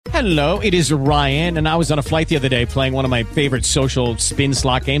Hello, it is Ryan, and I was on a flight the other day playing one of my favorite social spin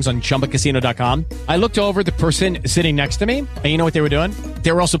slot games on ChumbaCasino.com. I looked over at the person sitting next to me, and you know what they were doing?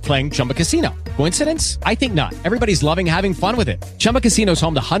 They were also playing Chumba Casino. Coincidence? I think not. Everybody's loving having fun with it. Chumba Casino is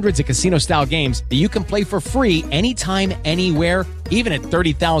home to hundreds of casino-style games that you can play for free anytime, anywhere, even at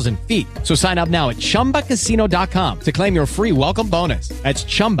 30,000 feet. So sign up now at ChumbaCasino.com to claim your free welcome bonus. That's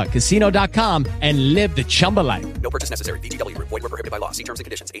ChumbaCasino.com and live the Chumba life. No purchase necessary. VGW. Void were prohibited by law. See terms and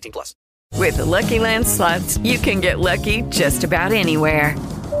conditions. 18+. With the Lucky Land Slots, you can get lucky just about anywhere.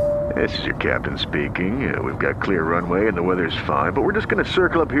 This is your captain speaking. We've got clear runway and the weather's fine, but we're just going to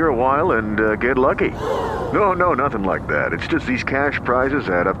circle up here a while and get lucky. No, nothing like that. It's just these cash prizes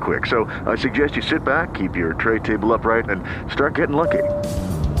add up quick. So I suggest you sit back, keep your tray table upright, and start getting lucky.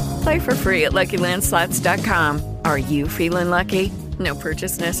 Play for free at LuckyLandSlots.com. Are you feeling lucky? No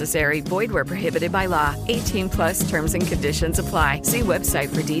purchase necessary. Void where prohibited by law. 18+ terms and conditions apply. See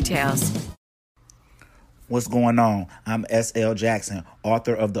website for details. What's going on? I'm S.L. Jackson,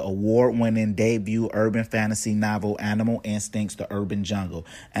 author of the award-winning debut urban fantasy novel Animal Instincts: The Urban Jungle.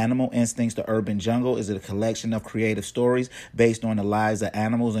 Animal Instincts: The Urban Jungle is a collection of creative stories based on the lives of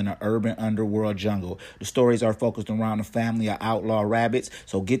animals in the urban underworld jungle. The stories are focused around a family of outlaw rabbits,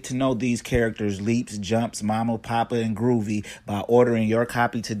 so get to know these characters, Leaps, Jumps, Mama, Papa, and Groovy by ordering your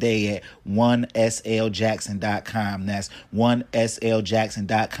copy today at 1sljackson.com. That's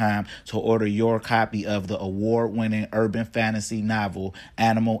 1sljackson.com to order your copy of the award-winning urban fantasy novel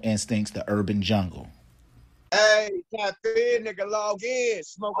Animal Instincts: The Urban Jungle. Hey, tap in, nigga, log in.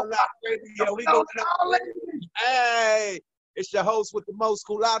 Smoke a lot, radio. We going all in. Hey, it's your host with the most,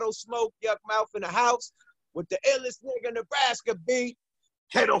 Culato Smoke, Yuck Mouth in the house with the illest nigga in Nebraska beat.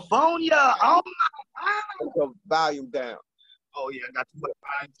 California. Oh my God. Put the volume down. Oh yeah, I got too much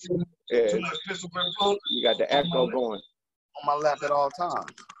volume. Too much pistol control. You got the echo going on my lap at all times.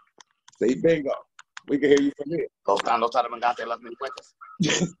 See, bingo. We can hear you from here.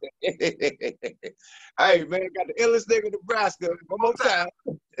 Hey, man, got the illest nigga in Nebraska. One more time.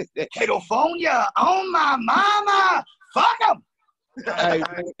 California. Oh, my mama. Fuck him. Hey,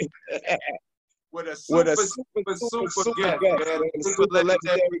 with a super guest, man. Super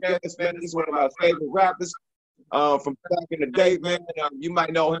legendary guest, man. He's one of my favorite rappers from back in the day, man. You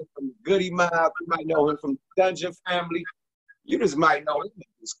might know him from Goody Mob. You might know him from Dungeon Family. You just might know him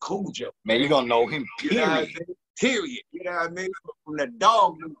as Cool Joe. Man, you're going to know him, period. You know what I mean? Period. You know what I mean? From the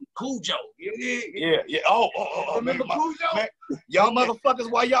dog, Cool Joe. Yeah. Oh. Remember Cool Joe? Man, y'all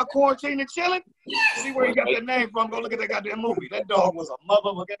motherfuckers, while y'all quarantining chilling, see where you got that name from. Go look at that goddamn movie. That dog was a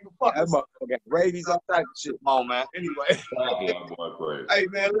motherfucking fucker. That motherfucker got rabies, all type of shit. Come on, man. Anyway. Hey,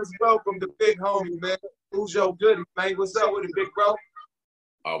 man, let's welcome the big homie, man. Cool Joe Goody, man. What's up with it, big bro?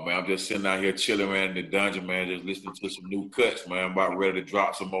 Oh, man, I'm just sitting out here chilling, man, in the dungeon, man, just listening to some new cuts, man. I'm about ready to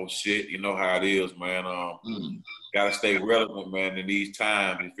drop some more shit. You know how it is, man. Gotta stay relevant, man, in these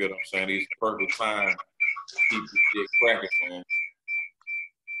times. You feel what I'm saying? These perfect times to keep this shit cracking, man.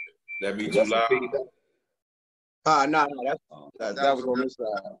 That be too loud? No, that was on this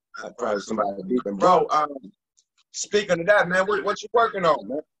side. Probably somebody beeping. Bro, speaking of that, man, what you working on,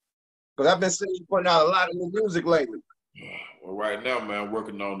 man? Because I've been seeing you putting out a lot of new music lately. Well, right now, man, I'm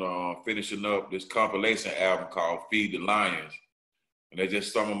working on finishing up this compilation album called Feed the Lions. And they're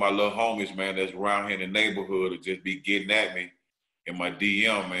just some of my little homies, man, that's around here in the neighborhood that just be getting at me in my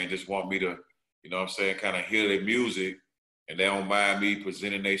DM, man, just want me to, you know what I'm saying, kind of hear their music, and they don't mind me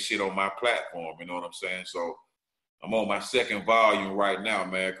presenting their shit on my platform, you know what I'm saying? So I'm on my second volume right now,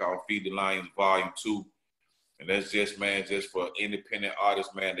 man, called Feed the Lions Volume 2. And that's just, man, just for independent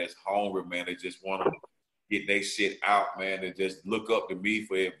artists, man, that's hungry, man, they just want to get their shit out, man, and just look up to me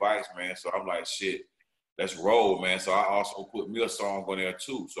for advice, man. So I'm like, shit, let's roll, man. So I also put me a song on there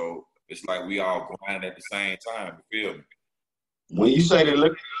too. So it's like we all grind at the same time. You feel me? When you say they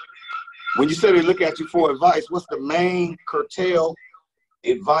look at you for advice, what's the main curtail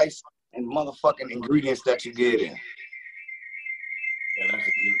advice and motherfucking ingredients that you get in? Yeah, that's a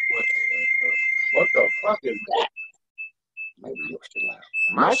good question, man. What the fuck is that? Maybe your shit loud.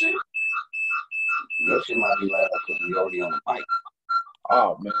 My shit? Your shit might be loud because we already on the mic.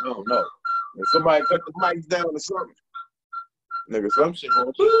 Oh, man, I don't know. If somebody cut the mics down or something, nigga, some shit going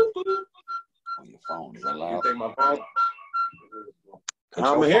on your phone. Is that loud? You think my phone? I'm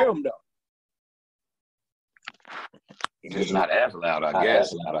going to hear them, though. It's just not as loud, I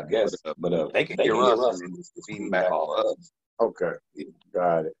guess. But they can hear us and just feedback all of us. Okay,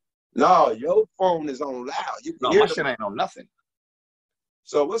 got it. No, your phone is on loud. You can no, hear my them. shit ain't on nothing.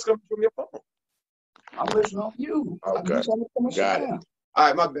 So what's coming from your phone? I'm listening on you. Okay, got it. All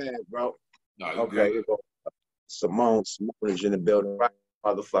right, my bad, bro. No, okay, here go. Simone is in the building right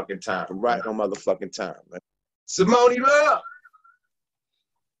motherfucking time. Right on motherfucking time, man. Simone Love.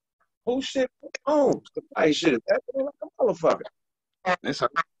 Who shit on? Somebody shit is acting like a motherfucker. That's her.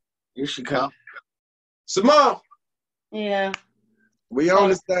 Here she come. Simone. Yeah. We on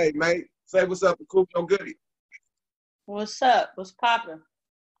the stage, mate. Say what's up to Coopio Goody. What's up? What's poppin'?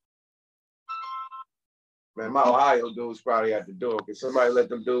 Man, my Ohio dudes probably at the door. Can somebody let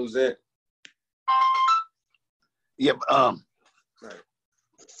them dudes in? Yeah,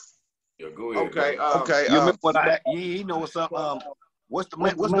 Yeah, go ahead. Okay, bro. okay. you remember what you know what's up? What's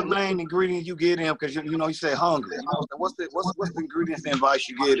the main ingredient you get in? Because you said hungry. You know, what's the ingredients and advice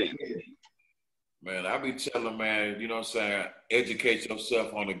you get in? Man, I be telling, man, you know what I'm saying, educate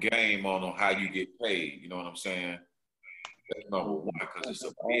yourself on the game, on how you get paid. You know what I'm saying? That's number one, because it's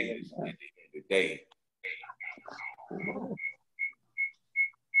a business at the end of the day.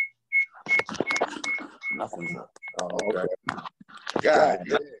 Nothing's up. Okay. God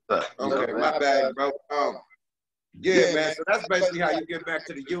damn. Okay, my bad, bro. Yeah, man. So that's basically how you get back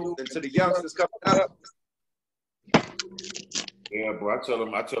to the youth and to the youngsters coming up. Yeah, bro. I tell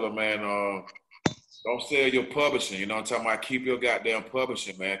them, man, don't sell your publishing. You know what I'm talking about? Keep your goddamn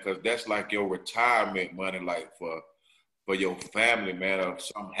publishing, man, because that's like your retirement money, like for your family, man. If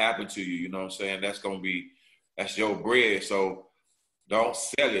something happened to you, you know what I'm saying? That's your bread. So don't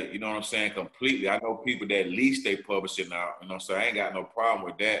sell it, you know what I'm saying, completely. I know people that lease they publishing now, you know, so I ain't got no problem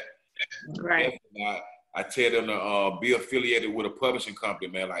with that. Right. I tell them to be affiliated with a publishing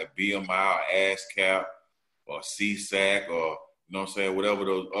company, man, like BMI or ASCAP or CSAC or, you know what I'm saying, whatever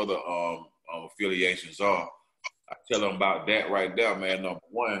those other affiliations are. I tell them about that right there, man, number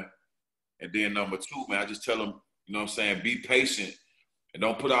one. And then number two, man, I just tell them, you know what I'm saying, be patient and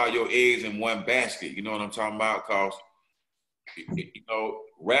don't put all your eggs in one basket. You know what I'm talking about? Because, you know,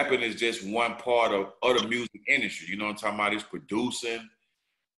 rapping is just one part of other music industry. You know what I'm talking about? It's producing.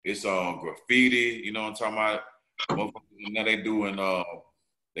 It's graffiti. You know what I'm talking about? Now they do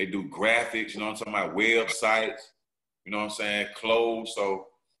graphics. You know what I'm talking about? Websites. You know what I'm saying? Clothes. So,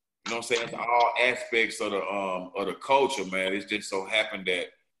 you know what I'm saying? It's all aspects of the culture, man. It's just so happened that,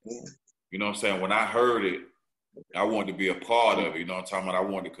 you know what I'm saying, when I heard it, I wanted to be a part of it. You know what I'm talking about? I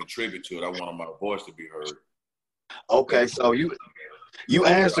wanted to contribute to it. I wanted my voice to be heard. Okay, so you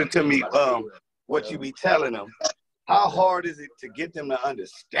answered to me what you be telling them. How hard is it to get them to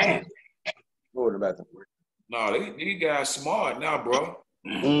understand? What about them? No, these guys smart now, bro.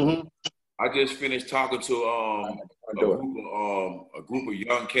 Mm-hmm. I just finished talking to a group of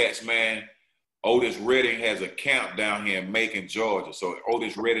young cats, man. Otis Redding has a camp down here in Macon, Georgia. So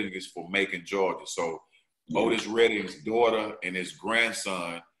Otis Redding is for Macon, Georgia. So Otis Redding's daughter and his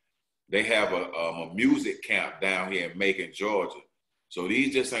grandson, they have a music camp down here in Macon, Georgia. So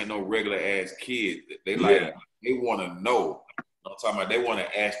these just ain't no regular ass kids. They want to know. I'm talking about, they want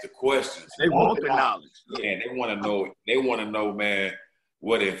to ask the questions. They want the knowledge. Yeah, they want to know. They want to know, man,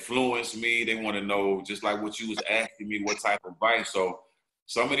 what influenced me. They want to know, just like what you was asking me, what type of advice. So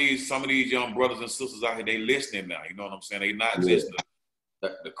some of these young brothers and sisters out here, they listening now. You know what I'm saying? They not just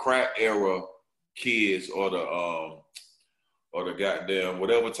the crack era kids or the goddamn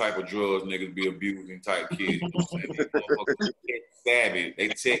whatever type of drugs niggas be abusing type kids. You know what I'm saying? They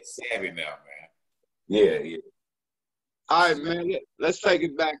tech savvy now, man. Yeah. All right, man. Let's take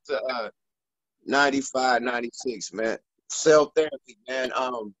it back to 95, 96, man. Cell therapy, man.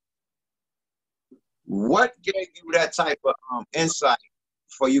 What gave you that type of insight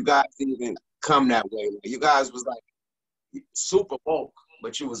for you guys to even come that way? You guys was like super woke,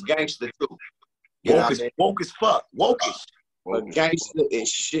 but you was gangster too. Woke as fuck. Wokish. But gangster is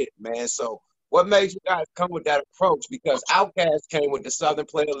shit, man. So what made you guys come with that approach? Because Outkast came with the Southern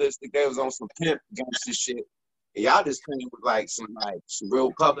Playalistic. They was on some pimp gangster shit. And y'all just came with like some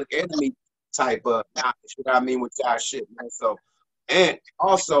real Public Enemy type of, you know what I mean, with y'all shit, man. So, and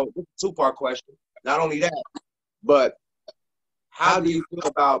also, two-part question. Not only that, but how do you feel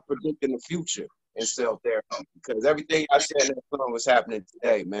about predicting the future in cell therapy? Because everything I said in that song was happening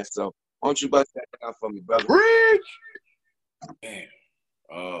today, man. So why don't you bust that down for me, brother? Rich! Man.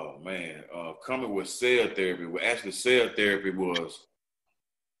 Oh, man. Coming with cell therapy. Well, actually, cell therapy was,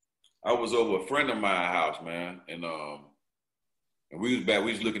 I was over a friend of mine's house, man. And we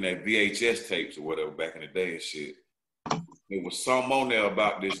was looking at VHS tapes or whatever back in the day and shit. There was something on there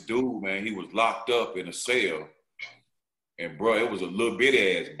about this dude, man. He was locked up in a cell. And, bro, it was a little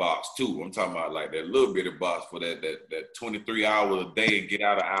bitty-ass box, too. I'm talking about, like, that little bitty box for that 23 hours a day and get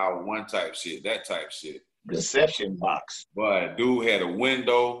out of hour one type shit, that type shit. Reception box. But dude had a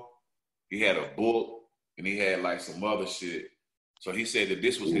window, he had a book, and he had, like, some other shit. So he said that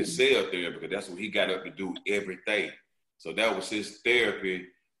this was his cell therapy because that's what he got up to do every day. So that was his therapy,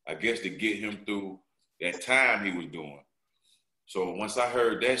 I guess, to get him through that time he was doing. So once I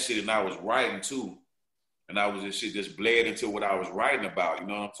heard that shit and I was writing too, and I was this shit just bled into what I was writing about, you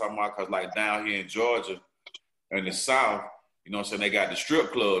know what I'm talking about? Because like down here in Georgia, in the South, you know what I'm saying, they got the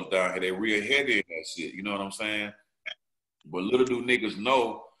strip clubs down here. They real heavy in that shit, you know what I'm saying? But little do niggas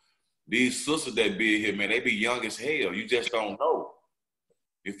know, these sisters that be here, man, they be young as hell. You just don't know.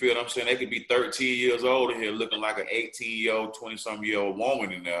 You feel what I'm saying? They could be 13 years old in here looking like an 18-year-old, 20-some-year-old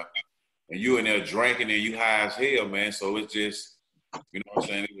woman in there. And you in there drinking and you high as hell, man. So it's just, you know what I'm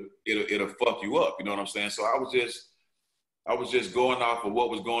saying? It'll fuck you up, you know what I'm saying? So I was just going off of what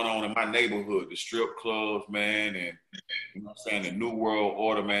was going on in my neighborhood, the strip clubs, man, and you know what I'm saying, the New World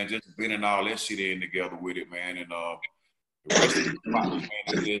Order, man, just blending all that shit in together with it, man. And the rest of the partners,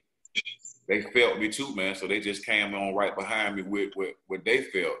 man, they felt me too, man. So they just came on right behind me with what they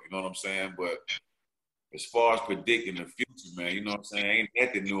felt, you know what I'm saying? But as far as predicting the future, man, you know what I'm saying, ain't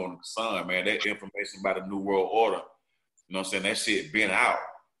nothing new on the sun, man. That information about the New World Order, you know what I'm saying, that shit been out.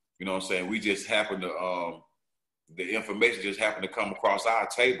 You know what I'm saying? We just happened to, the information just happened to come across our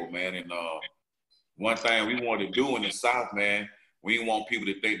table, man. And one thing we wanted to do in the South, man, we didn't want people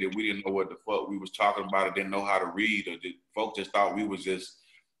to think that we didn't know what the fuck we was talking about or didn't know how to read, or that folks just thought we was just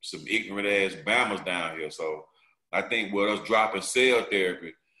some ignorant ass Bammers down here. So I think with us dropping cell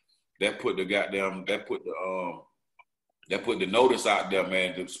therapy, that put the notice out there,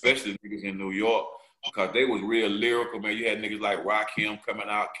 man, especially niggas in New York, because they was real lyrical, man. You had niggas like Rakim coming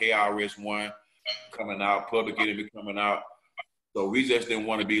out, KRS-One coming out, Public Enemy coming out. So we just didn't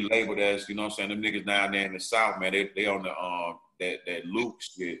want to be labeled as, you know what I'm saying, them niggas down there in the South, man, they on the that Luke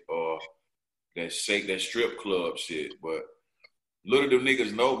shit or that shake that strip club shit. But little do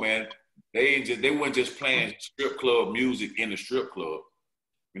niggas know, man, they weren't just playing strip club music in the strip club.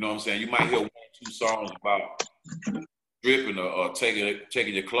 You know what I'm saying? You might hear 1 or 2 songs about stripping or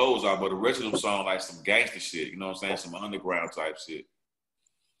taking your clothes off, but the rest of them songs like some gangster shit, you know what I'm saying? Some underground type shit.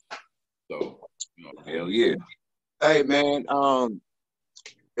 So, you know, hell yeah. Hey man,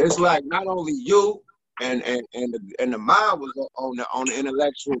 it's like not only you and the mind was on the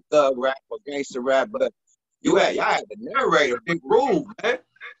intellectual thug rap or gangster rap, but y'all had the narrator, Big Rube, man.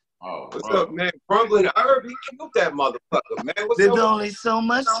 Oh, what's up, man? Crumbling Herb, he killed that motherfucker, man. There's only so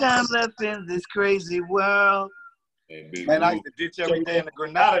much time left in this crazy world. Hey, man, I used to ditch every day in the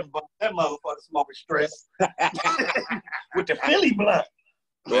Granada and that motherfucker smoking stress with the Philly blunt.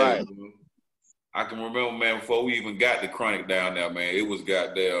 Right. I can remember, man, before we even got the chronic down there, man, it was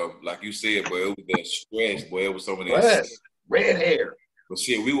goddamn, like you said, but it was that stress, boy. It was some of that shit. Red hair. But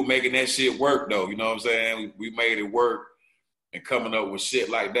shit, we were making that shit work, though. You know what I'm saying? We made it work. And coming up with shit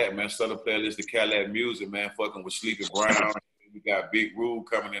like that, man, Southern Playlist to Cadillac Music, man, fucking with Sleepy Brown. We got Big Rube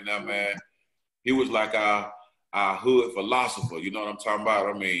coming in there, man. He was like our hood philosopher, you know what I'm talking about?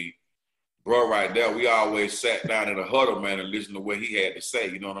 I mean, bro, right there, we always sat down in a huddle, man, and listened to what he had to say,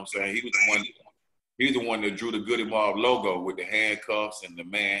 you know what I'm saying? He was the one that drew the Goody Mob logo with the handcuffs and the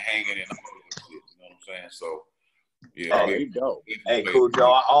man hanging and all that shit, you know what I'm saying? So, yeah. Oh, there you go. Hey, cool,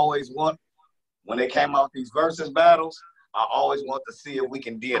 Joe, I always want, when they came out with these versus battles, I always want to see if we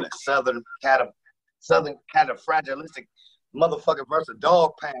can do a southern kind of fragilistic motherfucking versus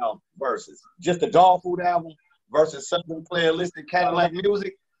Dog Pound versus just the Dog Food album versus Southern Playalistic Cadillac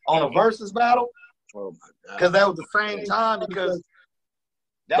Music on a versus battle. Oh my God! Because that was the same time, because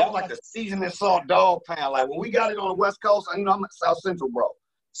that was like the season that saw Dog Pound. Like when we got it on the West Coast, you know I'm at South Central, bro.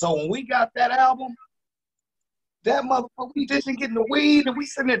 So when we got that album, that motherfucker, we just getting the weed and we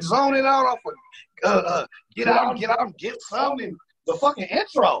sitting there zoning out off of get out, get some, and the fucking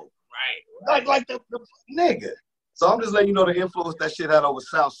intro. Right. Like the nigga. So I'm just letting you know the influence that shit had over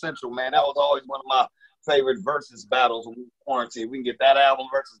South Central, man. That was always one of my favorite versus battles when we quarantined. We can get that album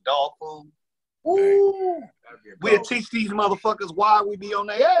versus Dog Food. Ooh. We'll teach these motherfuckers why we be on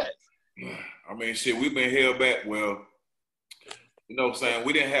their ass. I mean, shit, we've been held back. Well, you know what I'm saying?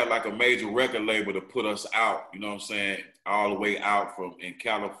 We didn't have like a major record label to put us out, you know what I'm saying, all the way out from in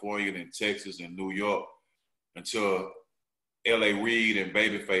California and Texas and New York until L.A. Reid and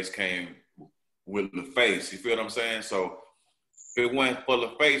Babyface came with LaFace. You feel what I'm saying? So if it wasn't for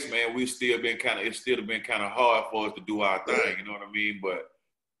LaFace, man, it's still been kind of hard for us to do our thing, you know what I mean? But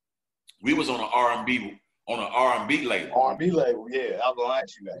we was on an R&B label. R&B label, yeah. I was gonna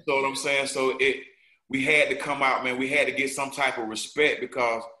ask you that. You know what I'm saying? So we had to come out, man. We had to get some type of respect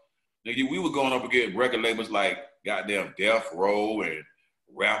because we were going up against record labels like goddamn Death Row and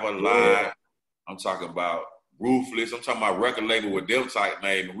Rapper Live. I'm talking about Ruthless. I'm talking about record label with them type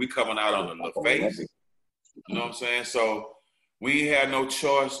name, and we coming out on the LaFace. You know what I'm saying? So we had no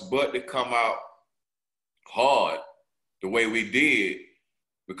choice but to come out hard. the way we did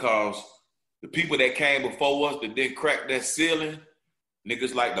because the people that came before us that didn't crack that ceiling,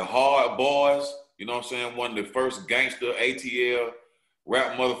 niggas like the Hard Boys, you know what I'm saying? One of the first gangster ATL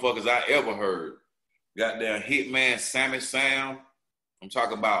rap motherfuckers I ever heard. Goddamn Hitman Sammy Sam. I'm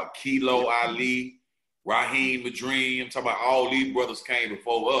talking about Kilo Ali, Raheem Madream. I'm talking about all these brothers came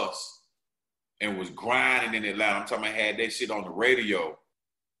before us and was grinding in Atlanta. I'm talking about had that shit on the radio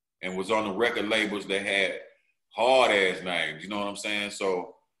and was on the record labels that had hard ass names. You know what I'm saying?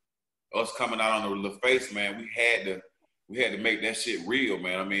 So us coming out on the LaFace, man, we had to make that shit real,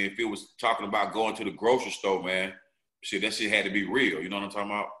 man. I mean, if it was talking about going to the grocery store, man, shit, that shit had to be real. You know what I'm talking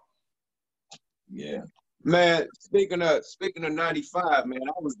about? Yeah. Man, speaking of 95, man,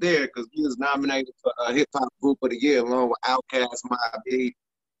 I was there because he was nominated for Hip Hop Group of the Year along with Outkast, Mobb Deep,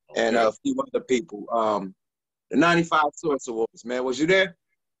 and a few other people. The 95 Source Awards, man. Was you there?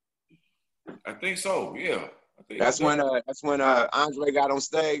 I think so, yeah. That's when Andre got on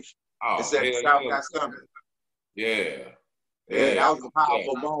stage and said the South got something. Yeah, that was a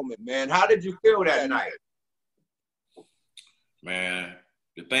powerful moment, man. How did you feel that night? Man,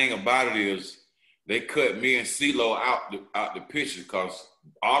 the thing about it is they cut me and CeeLo out the picture because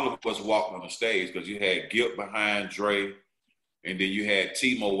all of us walked on the stage because you had Gilt behind Dre, and then you had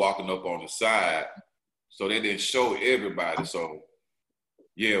Timo walking up on the side. So they didn't show everybody. So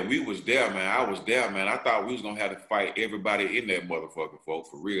yeah, we was there, man. I was there, man. I thought we was gonna have to fight everybody in that motherfucker, folk,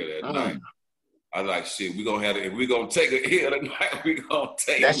 for real that night. I was like, shit, we gonna have to, if we gonna take a hit tonight, we gonna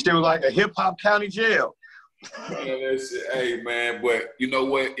take that shit was like a hip hop county jail. Man, that shit, hey man, but you know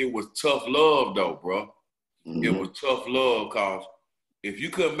what? It was tough love though, bro. Mm-hmm. It was tough love cause if you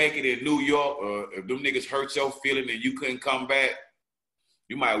couldn't make it in New York or if them niggas hurt your feeling and you couldn't come back,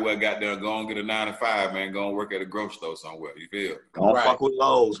 you might well got there and go and get a 9 to 5, man, go and work at a grocery store somewhere. You feel? Don't fuck with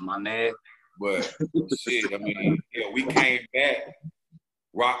Lowe's, my man. But shit, I mean, yeah, we came back,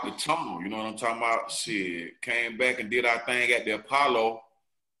 rocked the tunnel, you know what I'm talking about? Shit, came back and did our thing at the Apollo.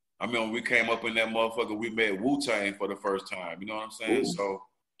 I mean, when we came up in that motherfucker, we met Wu-Tang for the first time, you know what I'm saying? Ooh. So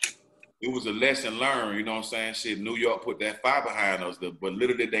it was a lesson learned, you know what I'm saying? Shit, New York put that fire behind us, but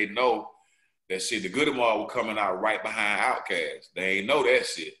little did they know that shit, the Goodemar was coming out right behind Outkast. They ain't know that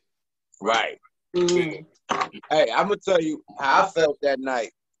shit. Right. Mm-hmm. Hey, I'm going to tell you how I felt that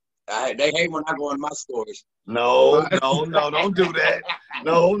night. They hate when I go into my stories. No, don't do that.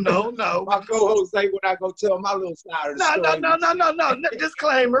 No. My co-host say when I go tell my little side of the story. No.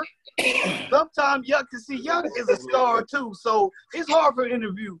 Disclaimer. Sometimes Yuck can see Yuck is a star too, so it's hard for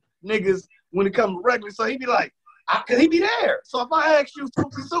interview niggas when it comes to regular. So he be like, cause he be there. So if I ask you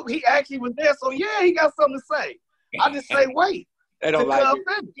Soupy Soup, he actually was there. So yeah, he got something to say. I just say wait. They don't like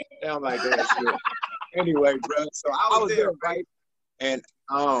it. They don't like that shit. Anyway, bro. So I was there, right? And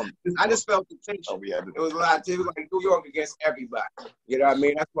I just felt the tension. It was a lot of tension, like New York against everybody. You know what I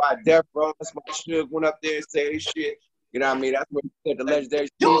mean? That's why Death Row, that's why Suge went up there and said his shit. You know what I mean? That's what he said, the legendary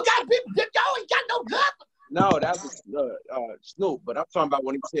shit. You got people, y'all ain't got no gun. No, that was Snoop. But I'm talking about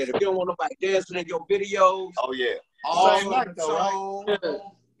when he said, if you don't want nobody dancing in your videos. Oh, yeah. Same night, though, right?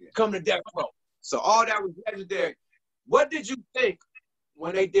 Come to Death Row. So all that was legendary. What did you think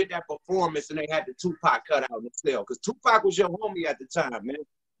when they did that performance and they had the Tupac cut out in the cell? Because Tupac was your homie at the time, man.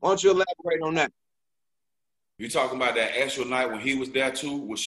 Why don't you elaborate on that? You talking about that extra night when he was there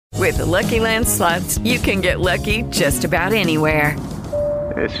too? With the Lucky Land Slots, you can get lucky just about anywhere.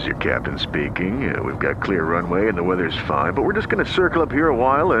 This is your captain speaking. We've got clear runway and the weather's fine, but we're just going to circle up here a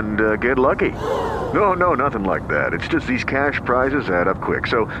while and get lucky. No, nothing like that. It's just these cash prizes add up quick.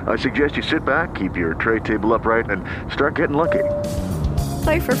 So I suggest you sit back, keep your tray table upright, and start getting lucky.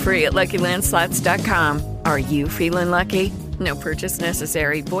 Play for free at LuckyLandSlots.com. Are you feeling lucky? No purchase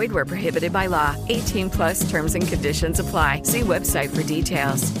necessary. Void where prohibited by law. 18+ terms and conditions apply. See website for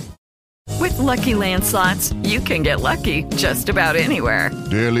details. With Lucky Land Slots, you can get lucky just about anywhere.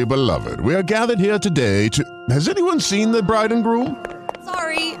 Dearly beloved, we are gathered here today to... Has anyone seen the bride and groom?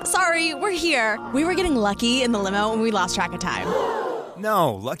 Sorry, we're here. We were getting lucky in the limo and we lost track of time.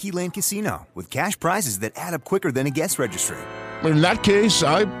 No, Lucky Land Casino, with cash prizes that add up quicker than a guest registry. In that case,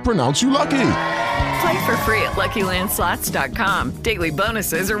 I pronounce you lucky. Play for free at LuckyLandSlots.com. Daily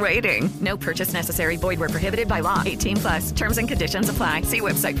bonuses are waiting. No purchase necessary. Void where prohibited by law. 18+. Terms and conditions apply. See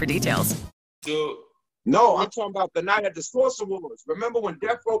website for details. No, I'm talking about the night at the Source Awards. Remember when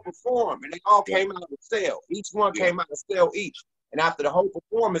Death Row performed and they all came out of the cell? Each one came out of the cell each. And after the whole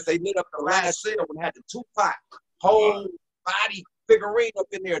performance, they lit up the last cell and had the Tupac whole body figurine up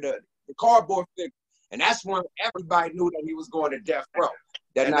in there, the cardboard figure. And that's when everybody knew that he was going to Death Row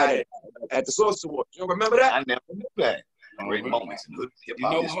that night at the Source Awards. You remember that? I never knew that. great moments in hip You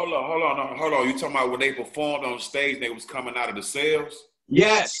hop. know, hold on. You talking about when they performed on stage and they was coming out of the cells?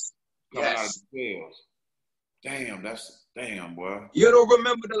 Yes. Coming out of the cells. Damn, boy. You don't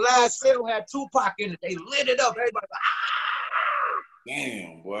remember the last cell had Tupac in it. They lit it up. Everybody like,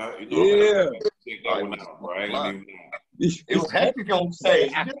 damn, boy. You know, check that one out, bro. I ain't even It was happy on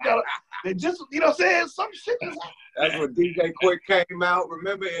stage. They just, you know what I'm saying? Some shit was That's when DJ Quick came out,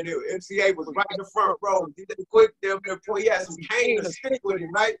 remember? And MCA was right in the front row. DJ Quick, he had some cane and a stick with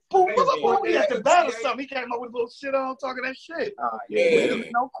him, right? Boom, he had to battle something. He came up with a little shit on talking that shit.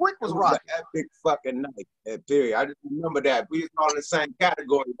 You know, Quick was rocking. That big fucking night, that period. I just remember that. We was all in the same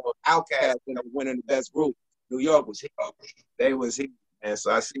category, though. Outkast, winning the best group. New York was here. They was here. And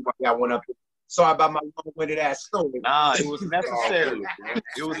so I see why y'all went up there. Sorry about my long-winded ass story. Nah, it was necessary.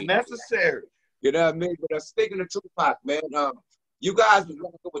 It was necessary. You know what I mean? But speaking of Tupac, man, you guys was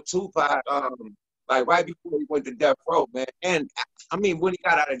working with Tupac, like right before he went to death row, man. And I mean, when he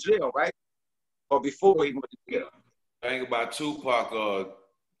got out of jail, right? Or before he went to jail. Thing about Tupac,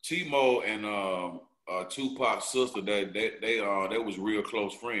 Timo and Tupac's sister, they was real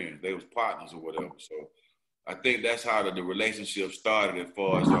close friends. They was partners or whatever. So I think that's how the relationship started as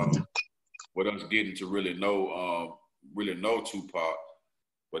far as with us getting to really know Tupac.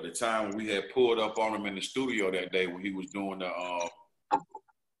 But the time when we had pulled up on him in the studio that day when he was doing the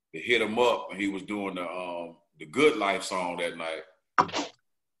Hit 'Em Up and he was doing the Good Life song that night.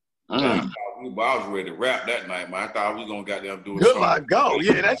 I was ready to rap that night, man. I thought we was gonna goddamn do it. Good Life, go.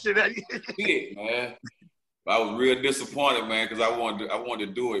 Yeah, that shit. Yeah, man. I was real disappointed, man, because I wanted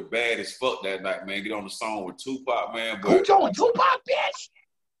to do it bad as fuck that night, man. Get on the song with Tupac, man. But who joined Tupac, bitch?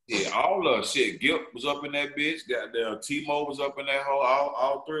 Yeah, all the shit. Gip was up in that bitch. Goddamn, Timo was up in that hole.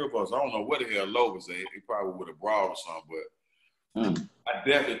 All three of us. I don't know where the hell Low was at. He probably would have brawled or something, but I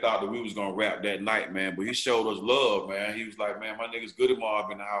definitely thought that we was gonna rap that night, man. But he showed us love, man. He was like, man, my niggas Goody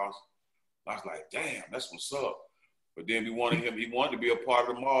Mob in the house. I was like, damn, that's what's up. But then he wanted to be a part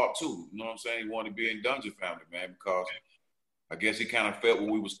of the mob too. You know what I'm saying? He wanted to be in Dungeon Family, man, because I guess he kind of felt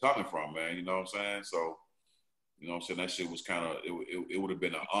where we was coming from, man. You know what I'm saying? So, you know what I'm saying? That shit was kind of, it would have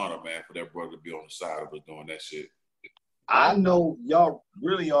been an honor, man, for that brother to be on the side of us doing that shit. I know y'all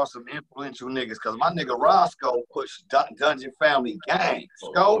really are some influential niggas because my nigga Roscoe pushed Dungeon Family Gang.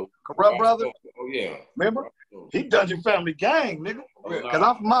 Sco, Corrupt Brother. Oh yeah. Remember? He Dungeon Family Gang, nigga.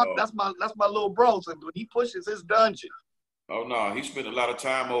 Because that's my little bro. So when he pushes his dungeon. Oh no, he spent a lot of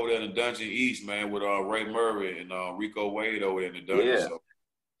time over there in the Dungeon East, man, with Ray Murray and Rico Wade over there in the dungeon. Yeah. So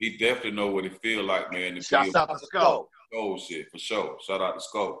he definitely know what it feel like, man. Shouts out to Sco. Oh shit, for sure. Shout out to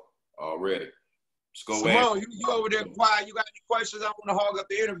Sco already. Simone, you over there quiet. You got any questions? I want to hog up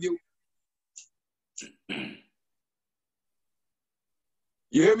the interview.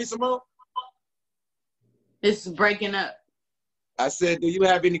 You hear me, Simone? It's breaking up. I said, do you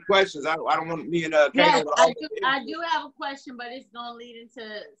have any questions? I don't want me and yes, I do have a question, but it's gonna lead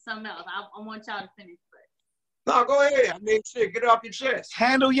into something else. I want y'all to finish first. No, go ahead. I mean, shit, get it off your chest.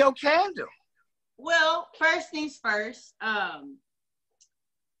 Handle your candle. Well, first things first.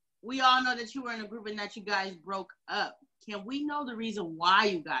 We all know that you were in a group and that you guys broke up. Can we know the reason why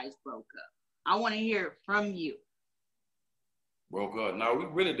you guys broke up? I want to hear it from you. Broke up? No, we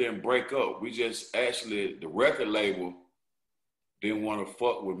really didn't break up. We just actually, the record label didn't want to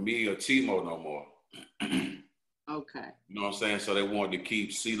fuck with me or Timo no more. Okay. You know what I'm saying? So they wanted to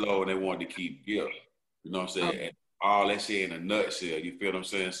keep CeeLo and they wanted to keep Gil. You know what I'm saying? Okay. And all that shit in a nutshell. You feel what I'm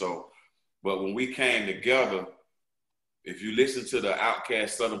saying? So, but when we came together, if you listen to the Outkast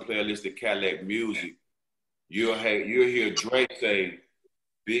Southern playlist of Cadillac Music, you'll hear Drake say,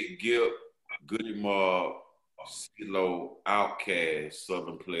 Big Gip, Goody Mob, CeeLo, Outkast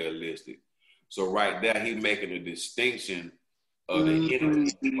Southern playlist. So right there, he making a distinction of the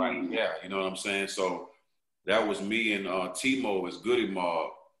entities right there. You know what I'm saying? So that was me and Timo as Goody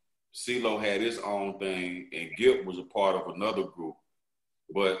Mob. CeeLo had his own thing, and Gip was a part of another group.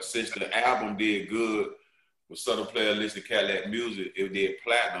 But since the album did good, with Southern Playlist of Cadillac Music, it did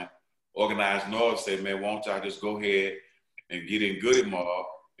platinum. Organized North said, man, why don't y'all just go ahead and get in Goody Mob,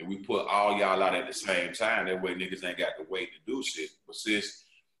 and we put all y'all out at the same time. That way niggas ain't got to wait to do shit. But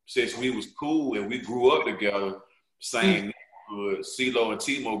since we was cool and we grew up together, same neighborhood, CeeLo and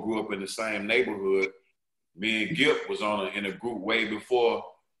Timo grew up in the same neighborhood. Me and Gip was in a group way before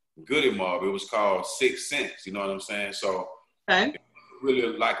Goody Mob. It was called 6 Cents, you know what I'm saying? So it was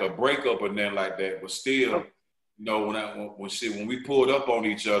really like a breakup and then like that, but still, you know, when we pulled up on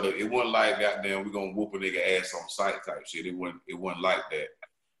each other, it wasn't like goddamn we gonna whoop a nigga ass on sight type shit. It wasn't like that.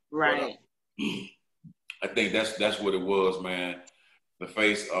 Right. But, I think that's what it was, man. The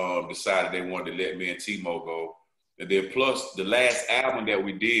Face decided they wanted to let me and Timo go, And then plus the last album that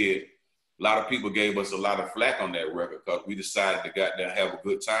we did, a lot of people gave us a lot of flack on that record because we decided to goddamn have a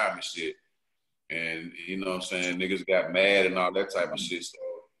good time and shit. And you know what I'm saying? Niggas got mad and all that type of shit. So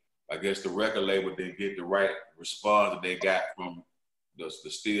I guess the record label didn't get the right response that they got from the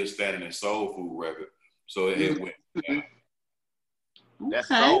Still Standing and Soul Food record. So it went down. That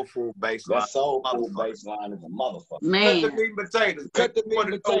soul food baseline. That soul food baseline is a motherfucker. Man. Cut the meat and potatoes. Cut the meat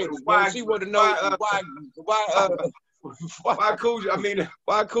and potatoes. Why she want to know why Cool? I mean,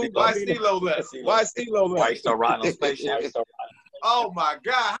 why Cool? Why CeeLo left? Why CeeLo left? Why you still riding on spaceship? Oh my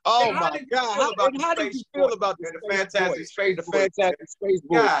God! Oh my God! How did you feel about the Fantastic Space? The Fantastic Space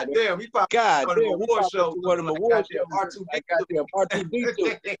Boy. God damn! He probably got an award show. One of them award shows.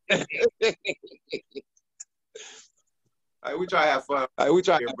 R2D2. Hey, we try to have fun. Hey, we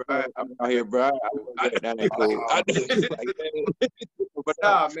try to have fun. I'm out here, bro. But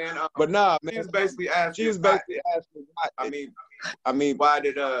nah, man. She was basically asking. I mean, why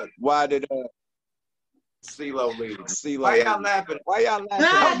did CeeLo leave? Why y'all laughing?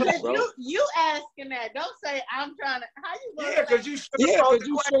 Nah, you asking that. Don't say I'm trying to. How you going? Yeah, because you sugarcoat the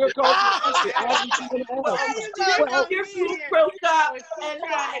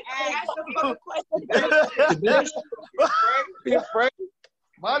question.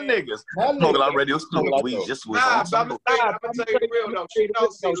 My niggas. Smoking our radio studio. We just was on some. I'm gonna tell you real though. She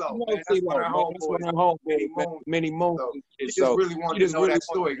knows CeeLo. That's one of her homeboys. Many moons. She just really wanted to know that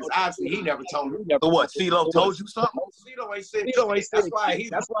story because obviously he never told her. So what? CeeLo told you something? CeeLo ain't said. That's why he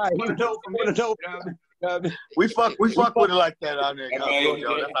want to know from him. We fuck with it like that out there. That's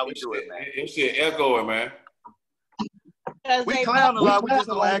how we do it, man. It shit echoing, man. We clown a lot. We just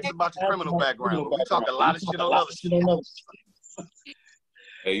don't ask about your criminal background. We talk a lot of shit on other shit.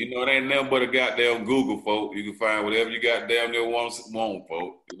 Hey, you know, it ain't nothing but a goddamn Google, folk. You can find whatever you goddamn there want, folk.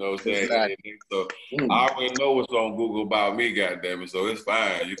 You know what I'm saying? Exactly. So I already know what's on Google about me, goddamn it. So it's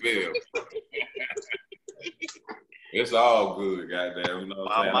fine. You feel? It's all good, goddamn. You know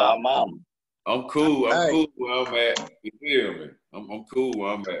what I'm saying? I'm cool. I'm cool where I'm at. You feel me? I'm cool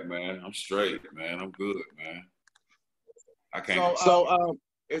where I'm at, man. I'm straight, man. I'm good, man. I can't.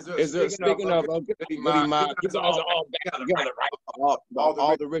 Is there speaking of you guys are all back together, right?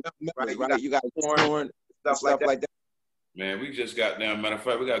 All the rich members, right? You got porn, stuff like that. Man, we just got down. Matter of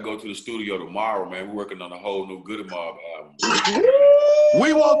fact, we got to go to the studio tomorrow, man. We're working on a whole new Goody Mob album.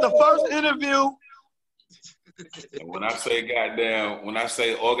 We want the first interview. And when I say goddamn, when I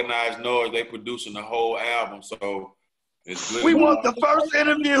say Organized Noise, they producing the whole album, so it's good. We want the first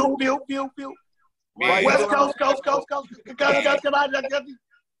interview. Pew. West Coast.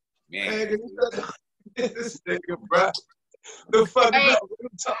 Man. This nigga, bro. The fuck? Hey,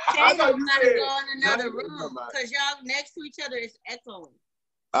 I know you gotta go in another room because y'all next to each other is echoing.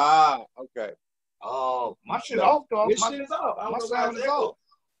 Okay. Oh, my shit off though. My shit is off. My sound is off.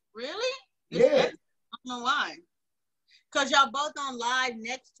 Really? Yeah. I don't know why. Because y'all both on live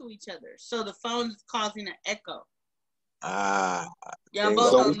next to each other, so the phone is causing an echo. Y'all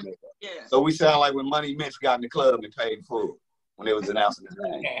both on. Yeah. So we sound like when Money Mitch got in the club and paid full when they was announcing his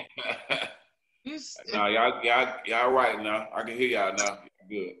name. No, y'all right now. I can hear y'all now.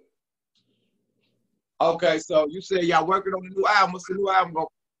 Good. Okay, so you said y'all working on a new album. What's the new album gonna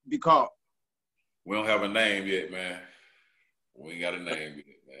be called? We don't have a name yet, man. We ain't got a name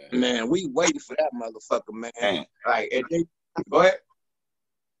yet, man. Man, we waiting for that motherfucker, man. All right, and then, go ahead.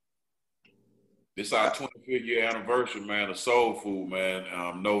 This our 25th year anniversary, man, of Soul Food,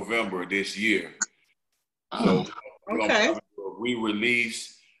 man. November this year. So okay. We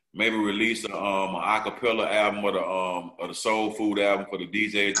maybe release an acapella album or the Soul Food album for the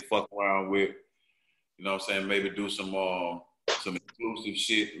DJs to fuck around with. You know what I'm saying? Maybe do some exclusive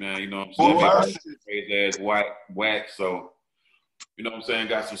shit, man. You know what I'm saying? Crazy ass whack. So, you know what I'm saying?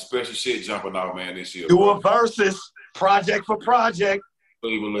 Got some special shit jumping out, man, this year. Do a versus project for project.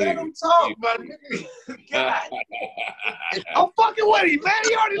 Let him talk, man. I'm fucking with him, man.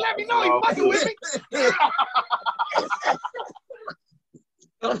 He already let me know he's fucking with me.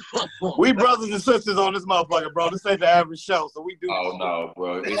 We brothers and sisters on this motherfucker, bro. This ain't the average show, so we do. Oh no,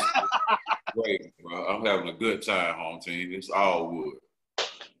 bro. It's great, bro. I'm having a good time, home team. It's all wood.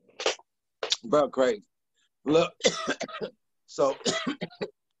 Bro, crazy. Look, so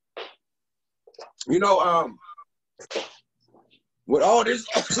you know, with all this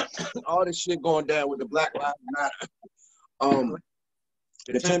shit going down with the Black Lives Matter,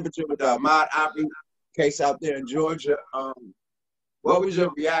 the temperature with the Ahmaud Arbery case out there in Georgia, what was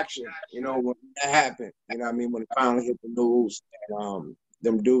your reaction, you know, when that happened? You know what I mean? When it finally hit the news and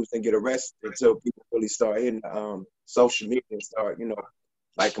them dudes didn't get arrested until people really start hitting social media and start, you know,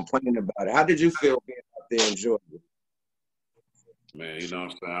 like complaining about it. How did you feel being out there in Georgia? Man, you know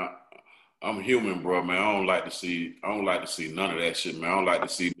what I'm saying? I'm human, bro, man. I don't like to see none of that shit, man. I don't like to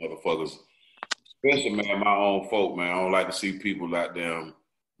see motherfuckers, especially, man, my own folk, man. I don't like to see people like them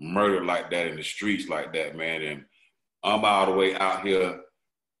murdered like that in the streets like that, man. And I'm all the way out here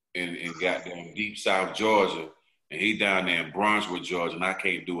in goddamn deep South Georgia, and he down there in Brunswick, Georgia, and I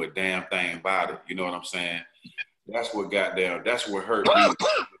can't do a damn thing about it. You know what I'm saying? That's what hurt me.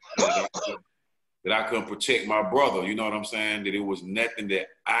 That I couldn't protect my brother. You know what I'm saying? That it was nothing that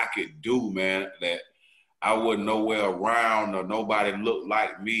I could do, man. That I wasn't nowhere around or nobody looked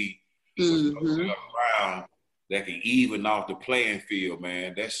like me was around that could even off the playing field,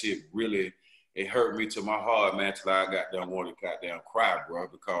 man. That shit really, it hurt me to my heart, man, till I got down wanted to goddamn cry, bro,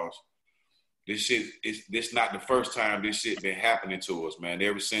 because this not the first time this shit been happening to us, man.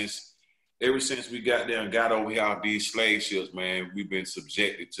 Ever since we got over here off these slave ships, man, we've been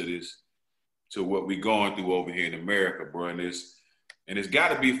subjected to this, to what we going through over here in America, bro. And it's got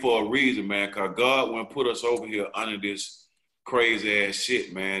to be for a reason, man, because God wouldn't put us over here under this crazy ass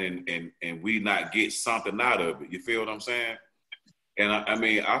shit, man, and we not get something out of it. You feel what I'm saying? And I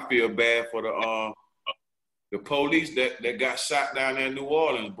mean, I feel bad for the police that got shot down there in New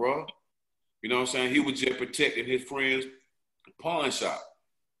Orleans, bro. You know what I'm saying? He was just protecting his friend's pawn shop.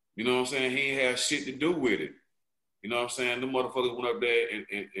 You know what I'm saying? He ain't had shit to do with it. You know what I'm saying? The motherfuckers went up there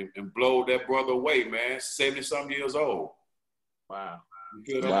and blowed that brother away, man. 70-something years old. Wow.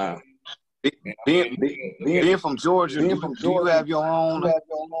 Wow. Being from Georgia, do you have your own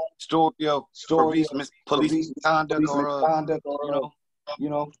story of police misconduct or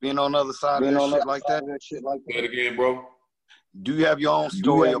being on the other side of shit like that? Say it again, bro. Do you have your own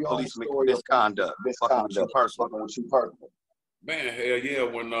story of police misconduct? Fucking with you personally. Man, hell yeah.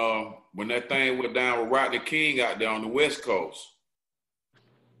 When that thing went down with Rodney King out there on the West Coast,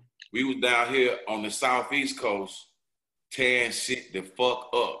 we was down here on the Southeast Coast tearing shit the fuck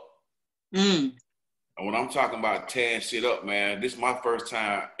up. And when I'm talking about tearing shit up, man, this is my first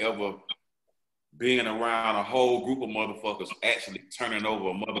time ever being around a whole group of motherfuckers actually turning over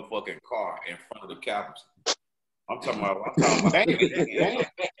a motherfucking car in front of the Capitol. I'm talking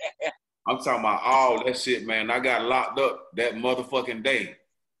about all that shit, man. I got locked up that motherfucking day.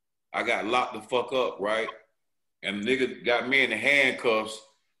 I got locked the fuck up, right? And the nigga got me in the handcuffs,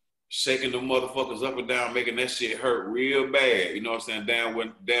 shaking the motherfuckers up and down, making that shit hurt real bad. You know what I'm saying?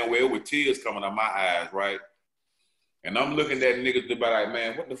 Down where with tears coming out my eyes, right? And I'm looking at niggas to be like,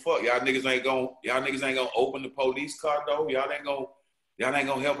 man, what the fuck? Y'all niggas ain't gonna open the police car door. Y'all ain't gonna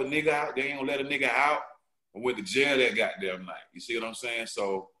help a nigga out. They ain't gonna let a nigga out. I went to jail that goddamn night. You see what I'm saying?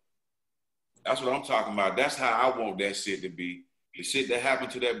 So that's what I'm talking about. That's how I want that shit to be. The shit that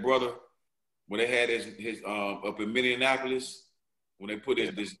happened to that brother when they had his up in Minneapolis, when they put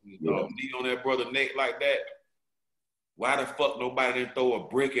his knee on that brother's neck like that. Why the fuck nobody didn't throw a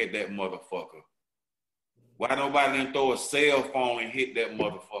brick at that motherfucker? Why nobody didn't throw a cell phone and hit that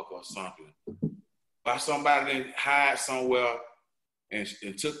motherfucker or something? Why somebody didn't hide somewhere and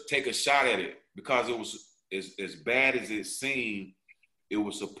take a shot at it? Because it was as bad as it seemed, it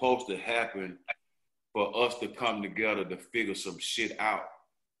was supposed to happen for us to come together to figure some shit out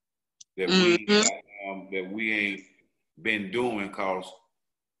that we ain't been doing, cause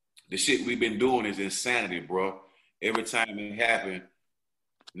the shit we've been doing is insanity, bro. Every time it happened,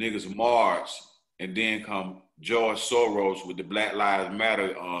 niggas march, and then come George Soros with the Black Lives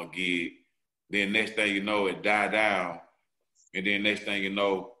Matter gig. Then next thing you know, it died down, and then next thing you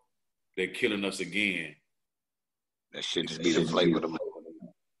know, they're killing us again. That shit just be the flavor of the moment.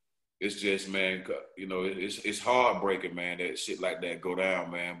 It's just, man, you know, it's heartbreaking, man, that shit like that go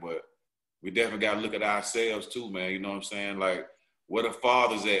down, man. But we definitely got to look at ourselves too, man. You know what I'm saying? Like, where the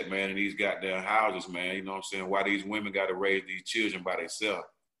fathers at, man, in these goddamn houses, man? You know what I'm saying? Why these women got to raise these children by themselves?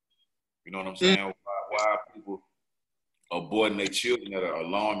 You know what I'm saying? Why are people aborting their children at an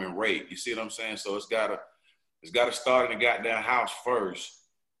alarming rate? You see what I'm saying? So it's gotta start in the goddamn house first.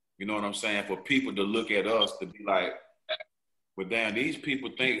 You know what I'm saying? For people to look at us to be like, but damn, these people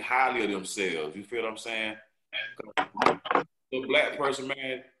think highly of themselves. You feel what I'm saying? The black person,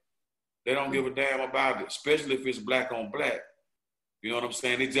 man, they don't give a damn about it, especially if it's black on black. You know what I'm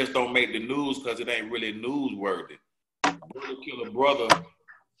saying? It just don't make the news because it ain't really newsworthy. Brother kill a brother,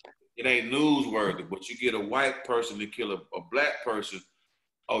 it ain't newsworthy. But you get a white person to kill a black person,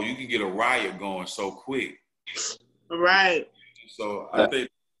 oh, you can get a riot going so quick. Right. So I think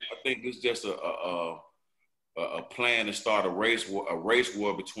it's just a plan to start a race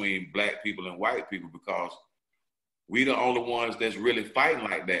war between black people and white people, because we the only ones that's really fighting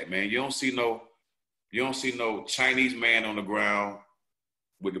like that, man. You don't see no Chinese man on the ground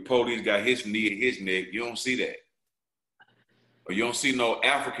with the police got his knee at his neck. You don't see that. Or you don't see no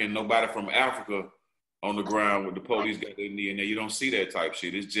African, nobody from Africa on the ground with the police got their knee in there. You don't see that type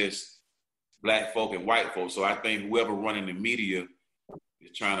shit. It's just black folk and white folk. So I think whoever running the media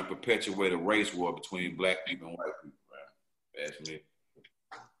is trying to perpetuate a race war between black people and white people, man. That's me.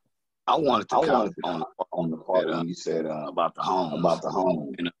 I wanted to comment on the part that you said about the home.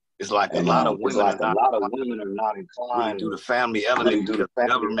 And it's like a lot of women are not inclined to do the family element because the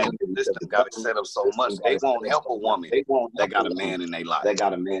government system got it set up so much. They won't help a woman that got a man in their life.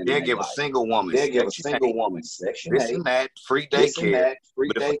 They'll give a single woman section. This and that, free daycare.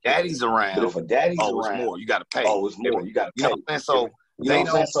 But if a daddy's around, it's more. You got to pay. You know what I'm saying? So they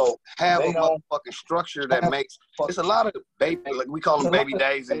don't have a motherfucking structure that makes. It's a lot of baby, like we call them baby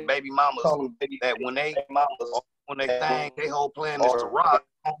days and baby mamas. That when they think their whole plan is to rock,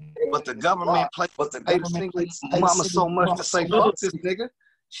 but the government plays single mama so much to say fuck this nigga.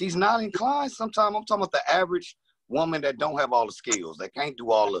 She's not inclined. Sometimes I'm talking about the average woman that don't have all the skills. That can't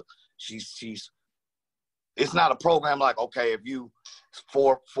do all the. She's. It's not a program like okay if you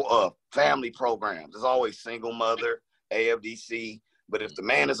for family programs. There's always single mother, AFDC. But if the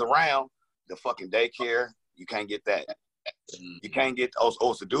man is around, the fucking daycare, you can't get that. You can't get,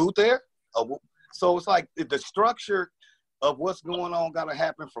 it's a dude there? So it's like the structure of what's going on got to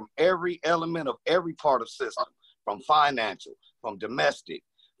happen from every element of every part of system, from financial, from domestic,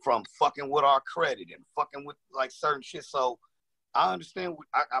 from fucking with our credit and fucking with like certain shit. So I understand,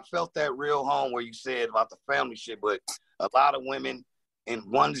 I felt that real home where you said about the family shit, but a lot of women in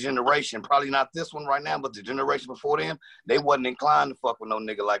one generation, probably not this one right now, but the generation before them, they wasn't inclined to fuck with no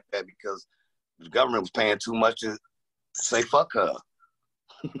nigga like that because the government was paying too much to say fuck her.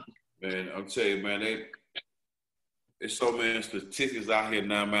 Man, I'm telling you, man, there's so many statistics out here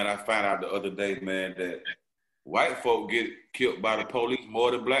now, man. I found out the other day, man, that white folk get killed by the police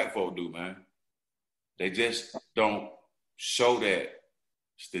more than black folk do, man. They just don't show that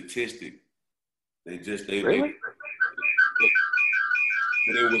statistic. They really?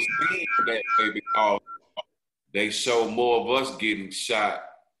 But it was being that way because they show more of us getting shot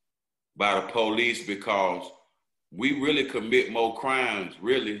by the police because we really commit more crimes,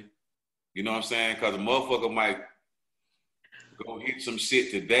 really. You know what I'm saying? Because a motherfucker might go hit some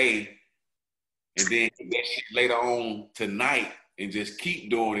shit today and then that shit later on tonight and just keep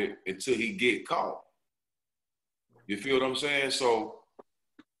doing it until he get caught. You feel what I'm saying? So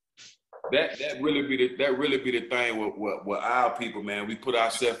that really be the thing with our people, man. We put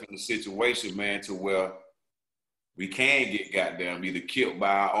ourselves in a situation, man, to where we can get goddamn either killed by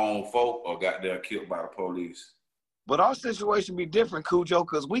our own folk or goddamn killed by the police. But our situation be different, Cujo,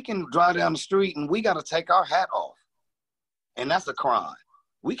 because we can drive down the street and we got to take our hat off, and that's a crime.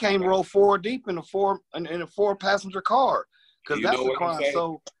 We can't roll four deep in a four passenger car because that's a crime.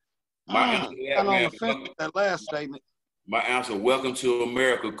 So I'm on the fence with that last statement. My answer, welcome to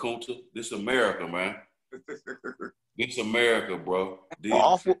America, Kunta. This America, man. This America, bro.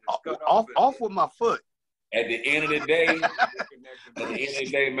 Off with my foot. At the end of the day,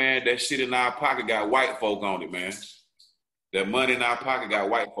 man, that shit in our pocket got white folk on it, man. That money in our pocket got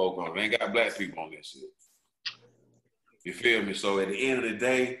white folk on it. They ain't got black people on that shit. You feel me? So at the end of the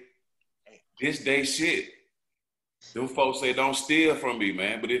day, this day shit. Them folks say don't steal from me,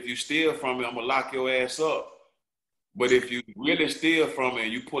 man. But if you steal from me, I'm gonna lock your ass up. But if you really steal from me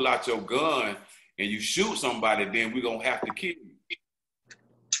and you pull out your gun and you shoot somebody, then we're going to have to kill you.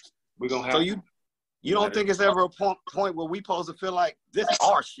 We're going to have to. You don't think it's ever a point where we supposed to feel like this is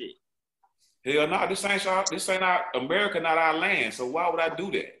our shit? Hell no, this ain't our America, not our land. So why would I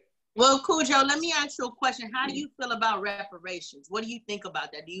do that? Well, Cujo, let me ask you a question. How do you feel about reparations? What do you think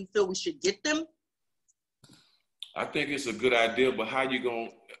about that? Do you feel we should get them? I think it's a good idea, but how you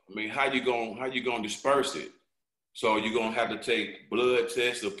gonna disperse it? So you're going to have to take blood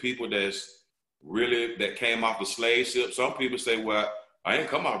tests of people that came off the slave ship. Some people say, well, I ain't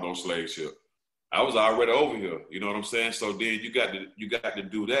come off no slave ship. I was already over here. You know what I'm saying? So then you got to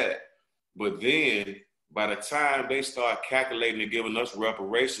do that. But then by the time they start calculating and giving us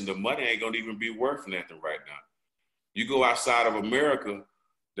reparations, the money ain't going to even be worth nothing right now. You go outside of America,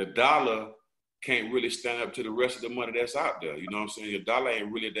 the dollar can't really stand up to the rest of the money that's out there. You know what I'm saying? Your dollar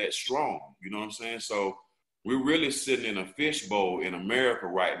ain't really that strong. You know what I'm saying? So we're really sitting in a fishbowl in America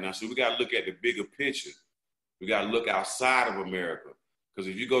right now. So we got to look at the bigger picture. We got to look outside of America. Because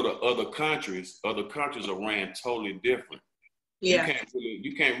if you go to other countries are ran totally different. Yeah.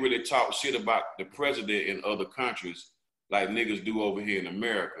 You can't really talk shit about the president in other countries like niggas do over here in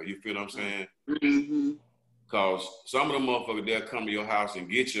America. You feel what I'm saying? Mm-hmm. Because some of the motherfuckers, they'll come to your house and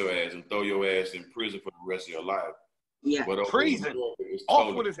get your ass and throw your ass in prison for the rest of your life. Yeah, but prison.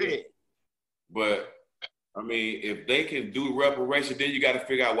 Off with his head. But I mean, if they can do reparations, then you got to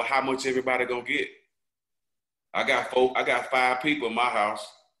figure out, well, how much everybody gonna get. I got 5 people in my house.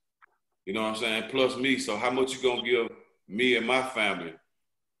 You know what I'm saying? Plus me. So how much you gonna give me and my family?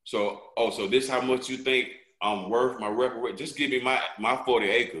 So this how much you think I'm worth my reparation? Just give me my 40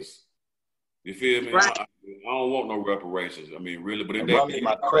 acres. You feel me? Right. I don't want no reparations. I mean, really, but if Run me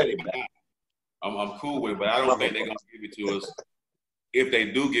my credit back. I'm cool with it, but I don't think they're gonna give it to us. If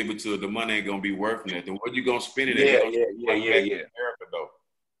they do give it to us, the money ain't gonna be worth nothing. What you gonna spend it? Yeah. In America, though.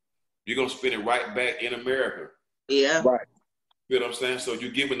 You're gonna spend it right back in America. Yeah. Right. You know what I'm saying? So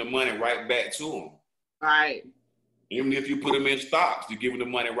you're giving the money right back to them. Right. Even if you put them in stocks, you're giving the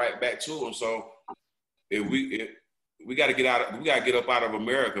money right back to them. So if we got to get up out of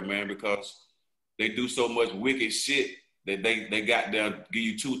America, man, because they do so much wicked shit that they got there give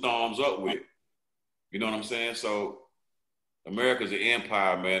you 2 thumbs up with. You know what I'm saying? So America's an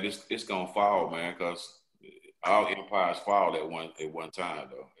empire, man. It's gonna fall, man, because all empires fall at one time,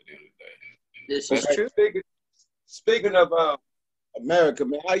 though. At the end of the day, this is true. Speaking of America,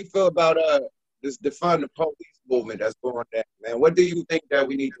 man, how you feel about this defund the police movement that's going on, man? What do you think that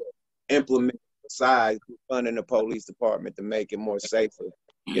we need to implement besides defunding the police department to make it more safer?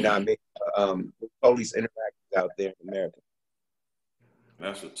 You know what I mean? Police interactions out there in America.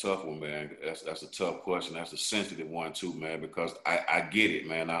 That's a tough one, man. That's a tough question. That's a sensitive one too, man, because I get it,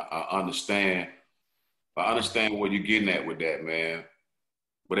 man. I understand. I understand what you're getting at with that, man.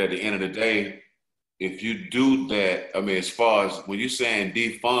 But at the end of the day, if you do that, I mean, as far as when you're saying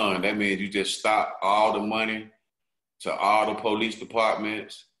defund, that means you just stop all the money to all the police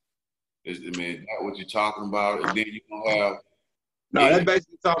departments. Is that what you're talking about? And then you're gonna have no, that's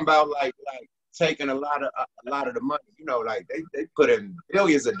basically talking about like taking a lot of the money. You know, like they put in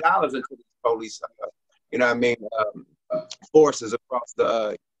billions of dollars into these police, you know what I mean, forces across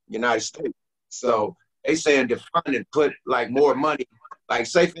the United States. So they saying defund and put like more money. Like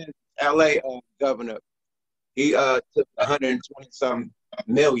say for LA governor, he took 120-something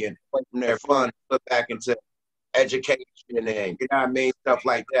million away from their fund, put back into education and you know what I mean, stuff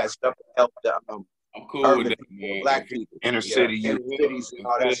like that, stuff to help the I'm cool with that, man. Black people, inner cities and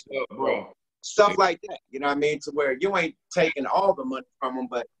all that stuff, bro. Stuff like that, you know what I mean, to where you ain't taking all the money from them,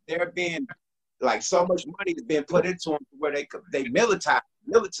 but they're being like so much money is being put into them where they militarize.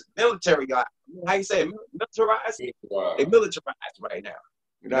 How you say it? Militarized? They militarized right now.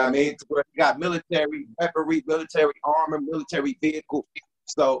 You know what I mean? To where you got military weaponry, military armor, military vehicle.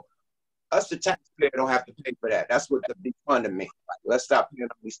 So us, the taxpayer, don't have to pay for that. That's what the defunding means. Like, let's stop paying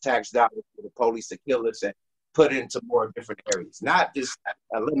all these tax dollars for the police to kill us and put it into more different areas. Not just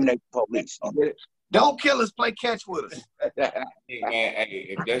eliminate the police. Don't kill us, play catch with us. Hey, man,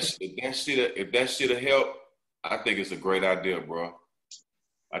 if that shit'll help, I think it's a great idea, bro.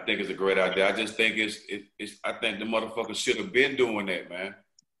 I think it's a great idea. I just think I think the motherfuckers should have been doing that, man.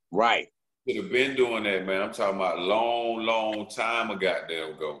 Right. Should have been doing that, man. I'm talking about long time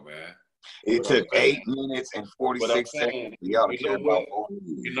ago, man. It took 8 minutes and 46 seconds. You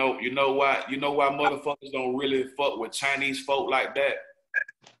know why motherfuckers don't really fuck with Chinese folk like that?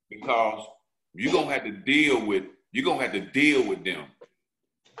 Because you're gonna have to deal with them.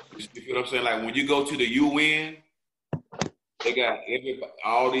 You feel what I'm saying? Like when you go to the UN, they got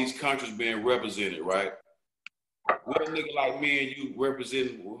all these countries being represented, right? What a nigga like me and you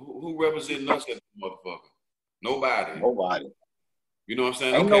representing? Who representing us as a motherfucker? Nobody. You know what I'm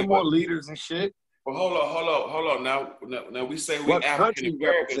saying? Ain't no more leaders and shit. Well, hold on. Now we say we what African country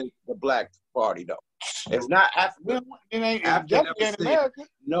represents the Black Party though? It's not Africa. It ain't America.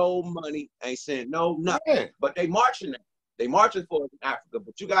 No money, ain't saying no nothing. Yeah. But they marching. They marching for us in Africa.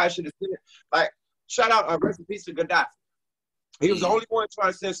 But you guys should have seen it. Like shout out, rest in peace to Gaddafi. He was the only one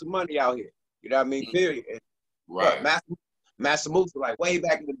trying to send some money out here. You know what I mean? Period. Right. Massa Musa, like way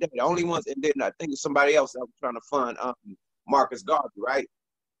back in the day, the only ones, and then I think it's somebody else that was trying to fund Marcus Garvey, right?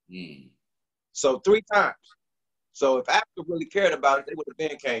 So 3 times. So if Africa really cared about it, they would have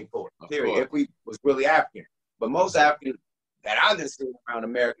been came for it, period, if we was really African. But most Africans that I done seen around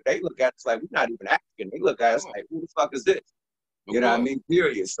America, they look at us like we're not even African. They look at us like, who the fuck is this? You know what I mean?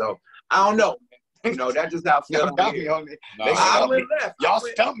 Period. So I don't know. You know, that's just how I feel. Y'all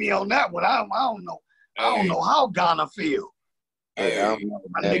stumped me on that one. I don't know. I don't know how Ghana feel. Hey, I don't know.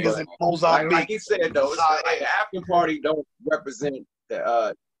 My niggas in Mozambique. Like he said, though, like the African party don't represent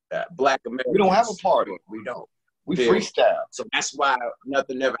the Black Americans. We don't have a party. We don't. We freestyle. So that's why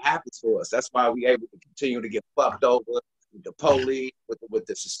nothing ever happens for us. That's why we able to continue to get fucked over with the police, with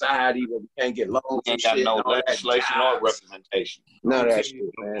the society, where we can't get loans and shit. Ain't got no legislation or representation. None of that shit,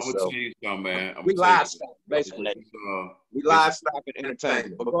 man. I'm gonna tell you something, man. We livestock, basically. We livestock and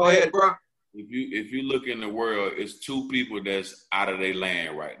entertainment. But go ahead, bro. if you look in the world, it's two people that's out of their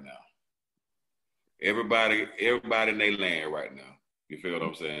land right now. Everybody in their land right now. You feel what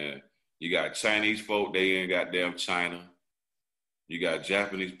I'm saying? You got Chinese folk, they in goddamn China. You got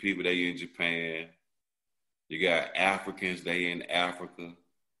Japanese people, they in Japan. You got Africans, they in Africa.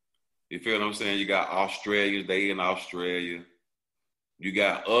 You feel what I'm saying? You got Australians, they in Australia. You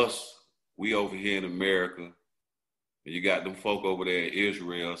got us, we over here in America. And you got them folk over there in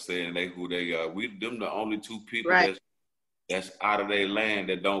Israel saying they who they are. We them the only two people that's out of their land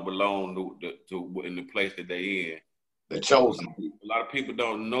that don't belong to in the place that they in. The chosen. A lot of people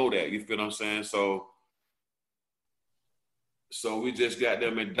don't know that. You feel what I'm saying? So we just got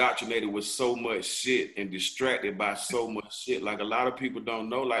them indoctrinated with so much shit and distracted by so much shit. Like a lot of people don't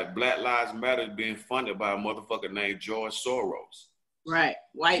know, like Black Lives Matter is being funded by a motherfucker named George Soros. Right,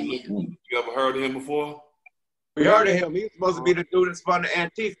 white man. You ever heard of him before? We heard of him. He was supposed to be the dude that's funding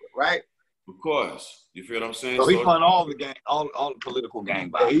Antifa, right? Of course. You feel what I'm saying? So he fund all the gang, all the political gang.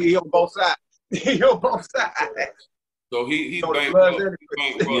 Yeah, he on both sides. He on both sides. So he So bankrupt.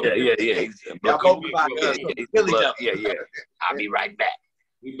 Yeah. Y'all go back. Yeah. I'll be right back.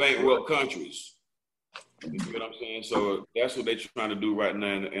 We bankrupt countries. You feel what I'm saying? So that's what they're trying to do right now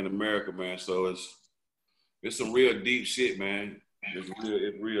in America, man. So it's some real deep shit, man. It's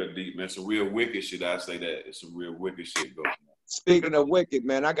real deep, man. Some real wicked shit. I say that. It's some real wicked shit going on. Speaking of wicked,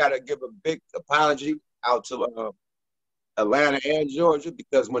 man, I gotta give a big apology out to Atlanta and Georgia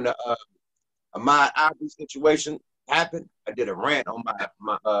because when the Ahmaud Arbery situation happened, I did a rant on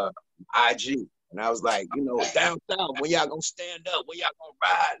my IG, and I was like, down south, when y'all gonna stand up, when y'all gonna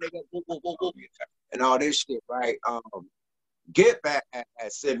ride, nigga, woo, woo, woo, woo, and all this shit, right? Get Back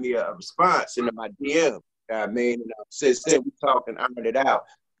had sent me a response into my DM. I mean, since then we talked and ironed it out,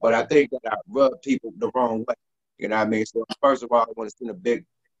 but I think that I rubbed people the wrong way. You know what I mean? So first of all, I want to send a big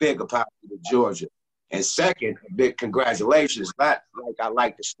apology to Georgia, and second, a big congratulations. Not like I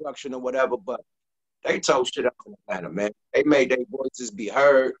like destruction or whatever, but they told shit up in Atlanta, man. They made their voices be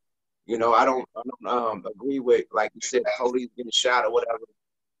heard. I don't agree with, like you said, police getting shot or whatever.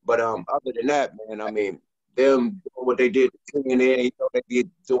 But other than that, man, I mean, them doing what they did to CNN, they be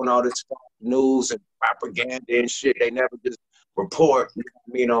doing all this news and propaganda and shit. They never just report,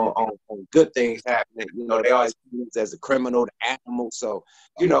 on good things happening. They always use as a criminal, the animal. So,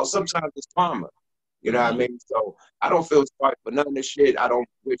 sometimes it's karma. You know what I mean? So I don't feel sorry for none of this shit. I don't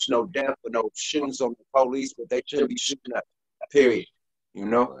wish no death or no shootings on the police, but they shouldn't be shooting up, period.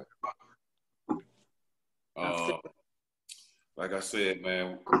 Like I said,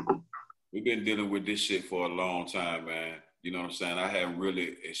 man, we've been dealing with this shit for a long time, man. You know what I'm saying? I haven't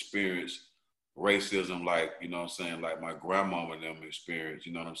really experienced racism like, like my grandmama and them experienced,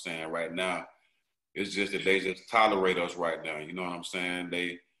 you know what I'm saying? Right now, it's just that they just tolerate us right now, you know what I'm saying?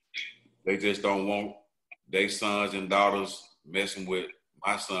 They just don't want their sons and daughters messing with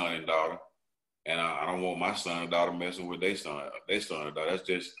my son and daughter. And I don't want my son and daughter messing with their son and daughter.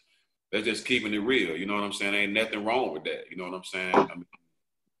 That's just keeping it real. You know what I'm saying? Ain't nothing wrong with that. You know what I'm saying? I mean,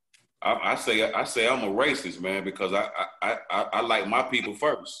 I say I'm a racist, man, because I like my people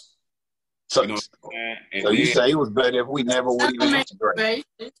first. So, you know what I'm saying? And so you say it was better if we never would even integrate.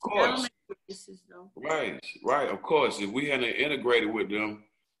 Of course. Right. Of course. If we hadn't integrated with them,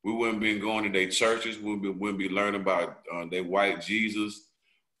 we wouldn't be going to their churches. We wouldn't be learning about their white Jesus.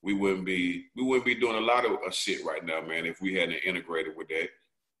 We wouldn't be doing a lot of shit right now, man, if we hadn't integrated with that.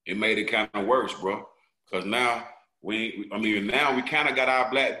 It made it kind of worse, bro. Because now we kind of got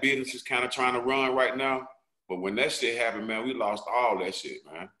our black businesses kind of trying to run right now. But when that shit happened, man, we lost all that shit,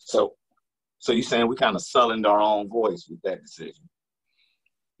 man. So you saying we kind of sullied our own voice with that decision?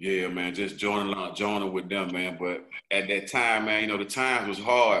 Yeah, man, just joining with them, man. But at that time, man, the times was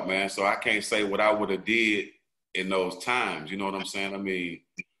hard, man. So I can't say what I would have did in those times. You know what I'm saying? I mean,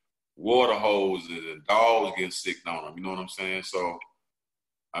 water hoses and dogs getting sick on them. You know what I'm saying? So,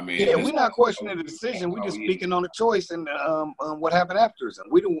 I mean, yeah, we're not questioning the decision. We're just speaking on the choice and what happened afterwards.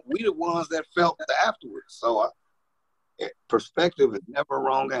 And we the ones that felt the afterwards. So, perspective is never a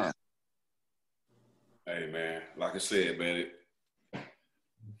wrong answer. Hey, man, like I said, man,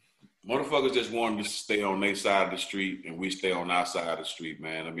 motherfuckers just wanted to stay on their side of the street and we stay on our side of the street,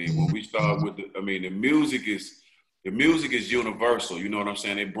 man. I mean, when we start with the music is universal, you know what I'm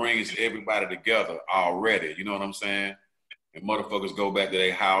saying? It brings everybody together already, you know what I'm saying? And motherfuckers go back to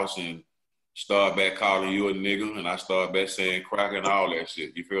their house and start back calling you a nigga, and I start back saying cracker and all that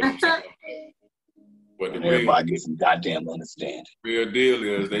shit. You feel what I'm saying? But everybody gets some goddamn understanding. Real deal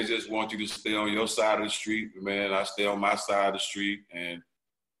is they just want you to stay on your side of the street, man. I stay on my side of the street, and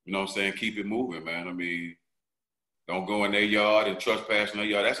you know what I'm saying, keep it moving, man. I mean, Don't go in their yard and trespass in their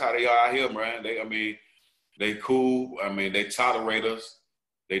yard. That's how they are out here, man. They cool. I mean, they tolerate us.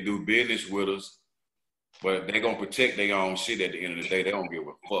 They do business with us. But they gonna protect their own shit at the end of the day. They don't give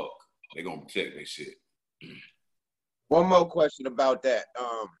a fuck. They gonna protect their shit. One more question about that.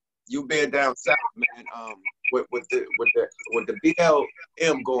 You been down south, man. With the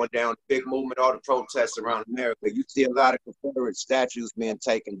BLM going down, the big movement, all the protests around America, you see a lot of Confederate statues being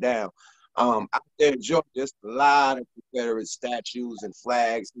taken down. Out there in Georgia, there's a lot of Confederate statues and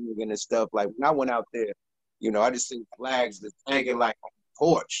flags and stuff. Like when I went out there, you know, I just see flags that's hanging like on the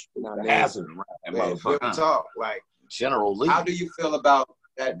porch. You know what I mean? Talk like General Lee. How do you feel about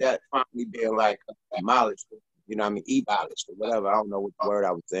that finally being like demolished? You know what I mean? Abolished or whatever. I don't know what word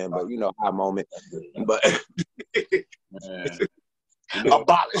I was saying, but you know, high moment. But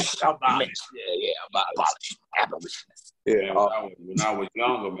abolish. Yeah, abolish. Yeah. When I was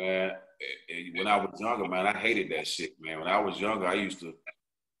younger, man. I hated that shit, man. When I was younger, I used to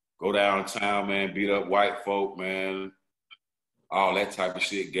go downtown, man, beat up white folk, man, all that type of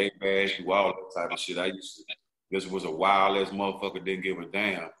shit, gay bash, all that type of shit. This was a wild ass motherfucker, didn't give a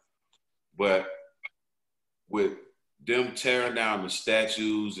damn. But with them tearing down the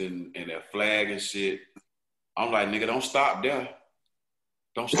statues and their flag and shit, I'm like, nigga, don't stop there.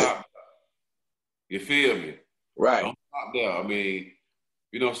 Don't stop. You feel me? Right. Don't stop there. I mean,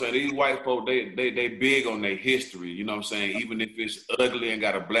 you know what I'm saying? These white folk, they big on their history. You know what I'm saying? Even if it's ugly and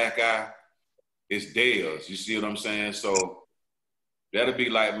got a black eye, it's theirs. You see what I'm saying? So that'll be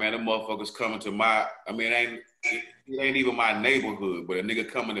like, man, them motherfuckers coming to my, I mean, it ain't even my neighborhood, but a nigga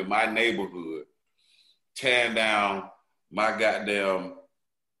coming to my neighborhood, tearing down my goddamn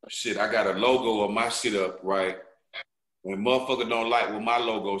shit. I got a logo of my shit up, right? When motherfucker don't like what my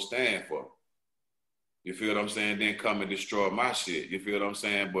logo stand for. You feel what I'm saying? Then come and destroy my shit. You feel what I'm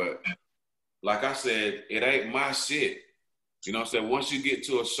saying? But like I said, it ain't my shit. You know what I'm saying? Once you get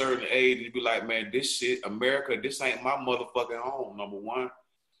to a certain age, you be like, man, this shit, America, this ain't my motherfucking home, number one.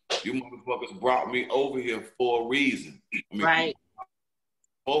 You motherfuckers brought me over here for a reason. I mean, right.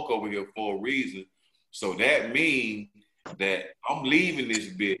 Spoke over here for a reason. So that means that I'm leaving this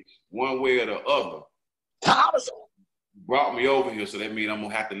bitch one way or the other. Brought me over here, so that means I'm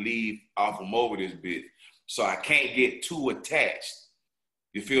gonna have to leave off from over this bitch. So I can't get too attached.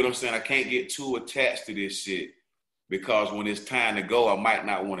 You feel what I'm saying? I can't get too attached to this shit because when it's time to go, I might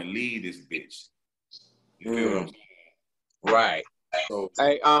not want to leave this bitch. You feel what I'm saying? Right. So,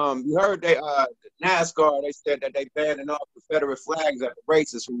 hey, you heard they NASCAR, they said that they banning off Confederate flags at the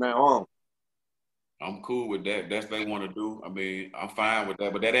races from now on. I'm cool with that. That's what they want to do. I mean, I'm fine with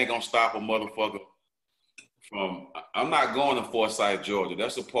that, but that ain't gonna stop a motherfucker from. I'm not going to Forsyth, Georgia.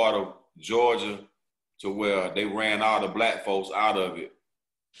 That's a part of Georgia to where they ran all the black folks out of it,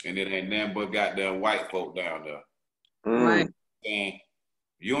 and it ain't nothing but goddamn white folk down there. Right. And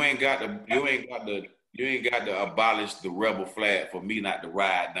you ain't got to abolish the rebel flag for me not to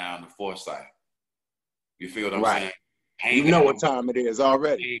ride down to Forsyth. You feel what I'm saying? You know what time it is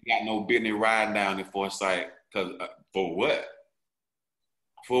already. Ain't got no business riding down to Forsyth because for what?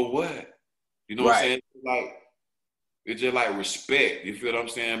 For what? You know what I'm saying? Like it's just like respect. You feel what I'm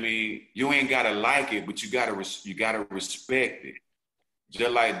saying? I mean, you ain't gotta like it, but you gotta respect it.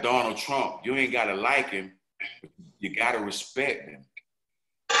 Just like Donald Trump, you ain't gotta like him, but you gotta respect him.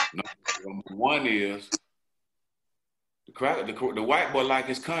 Number one is the white boy like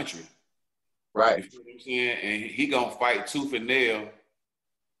his country. Right. You feel what I'm saying? And he gonna fight tooth and nail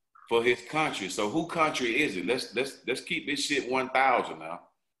for his country. So who country is it? Let's keep this shit 1,000 now.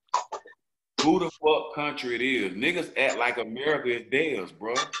 Who the fuck country it is? Niggas act like America is theirs,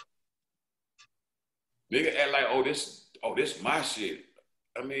 bro. Niggas act like, oh, this my shit.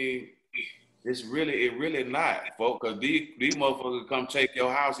 I mean, it really not, folks, because these motherfuckers come take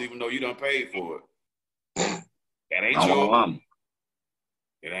your house even though you done paid for it. That ain't yours.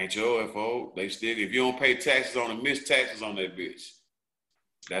 It ain't yours, folks. They still, if you don't pay taxes on it, miss taxes on that bitch.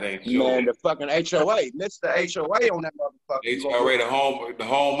 That ain't yours. Man, the fucking HOA. Miss the HOA on that motherfucker. HOA, the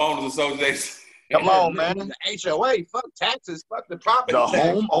homeowners association. Come on, man. The HOA, fuck taxes, fuck the property. The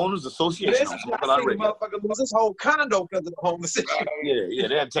tax. homeowners association. This motherfucker lose his whole condo because of the home association. Yeah,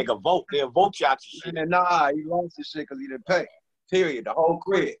 they'll take a vote. They'll vote you out your shit. And nah, he lost his shit because he didn't pay. Period. The whole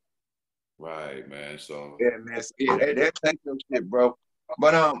crib. Right, man. So yeah, man. They take your shit, bro.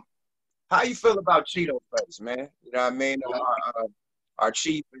 But how you feel about Cheeto Face, man? You know what I mean? Our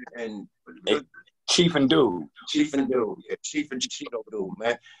chief and Chief and Dude. Chief and Dude. Yeah, Chief and Cheeto Dude,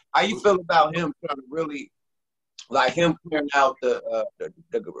 man. How you feel about him trying to really, like him clearing out the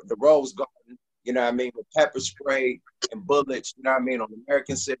Rose Garden you know what I mean, with pepper spray and bullets, you know what I mean, on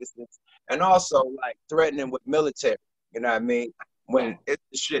American citizens, and also like threatening with military, you know what I mean, when it's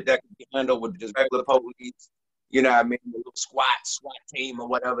the shit that can be handled with just regular police, you know what I mean, the little SWAT team or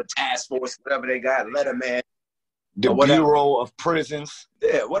whatever, task force, whatever they got, Letterman. The Bureau of Prisons.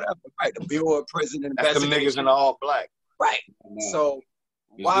 Yeah, whatever, right, the Bureau of Prison That's them niggas in all black. Right. So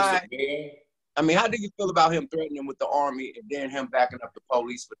why? I mean, how do you feel about him threatening with the army and then him backing up the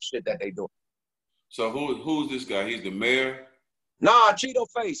police for the shit that they do? So who's this guy? He's the mayor? Nah, Cheeto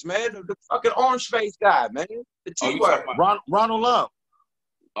face, man. The fucking orange face guy, man. The T-word. Ronald Love.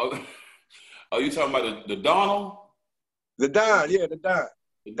 Oh, you talking about the Donald? The Don, yeah, the Don.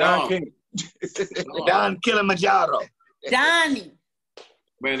 The Don King. Don Kilimanjaro. Donnie.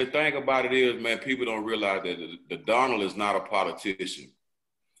 Man, the thing about it is, man, people don't realize that the Donald is not a politician.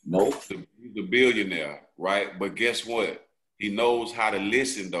 Nope. He's a billionaire, right? But guess what? He knows how to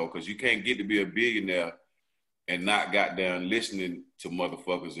listen, though, because you can't get to be a billionaire and not goddamn listening to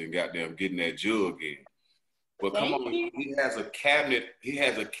motherfuckers and goddamn getting that jug in. But come on, he has a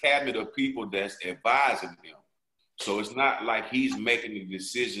cabinet of people that's advising him. So it's not like he's making the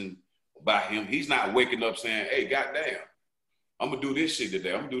decision by him. He's not waking up saying, hey, goddamn, I'm going to do this shit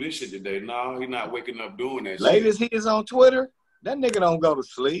today. I'm going to do this shit today. No, he's not waking up doing that shit. Latest he is on Twitter, that nigga don't go to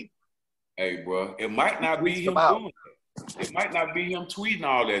sleep. Hey, bro, it might not be him doing it. It might not be him tweeting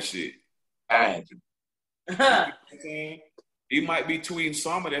all that shit. He might be tweeting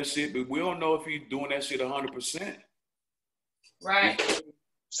some of that shit, but we don't know if he's doing that shit 100%. Right.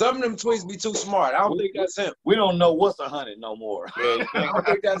 Some of them tweets be too smart. I don't think that's him. We don't know what's 100 no more. I don't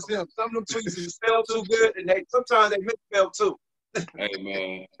think that's him. Some of them tweets is spelled too good, and sometimes they misspell too. Hey,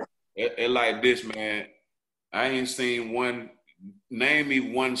 man, it like this, man. I ain't seen one. Name me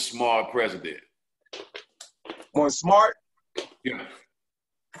one smart president. One smart? Yeah.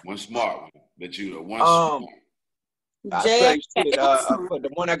 One smart one that you know. One smart. The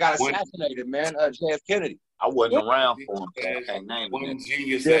one that got assassinated, man, JF Kennedy. I wasn't around for him. One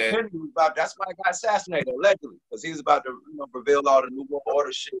genius. Kennedy was about. That's why he got assassinated allegedly, because he was about to reveal all the New World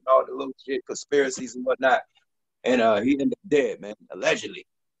Order shit, all the little shit, conspiracies and whatnot, and he ended up dead, man, allegedly.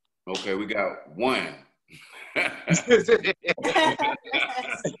 Okay, we got one.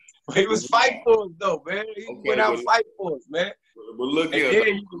 He was fighting for us, though, man. He went out and fight for us, man. But look and here.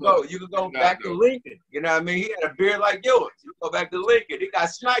 Then you can go back to Lincoln. You know what I mean? He had a beard like yours. You go back to Lincoln. He got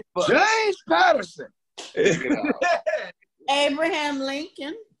sniped for James Patterson. Abraham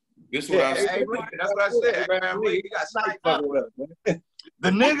Lincoln. This is what I said. That's what I said. Abraham Lincoln. He got sniped for us. The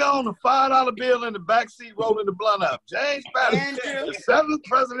nigga on the $5 bill in the backseat rolling the blunt up. James Patterson, the 7th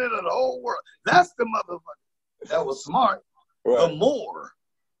president of the whole world. That's the motherfucker. That was smart. Right. The more.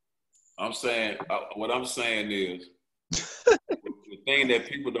 I'm saying, what I'm saying is, the thing that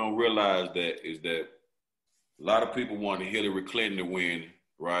people don't realize that is that a lot of people want Hillary Clinton to win,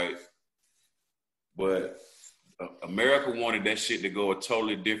 right? But America wanted that shit to go a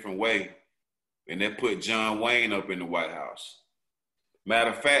totally different way, and they put John Wayne up in the White House.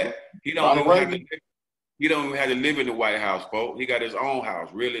 Matter of fact, he don't even have to live in the White House, folks. He got his own house.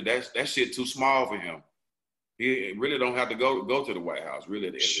 Really, that shit too small for him. He really don't have to go to the White House.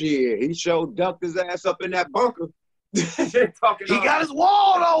 Really, shit. He showed ducked his ass up in that bunker. He got his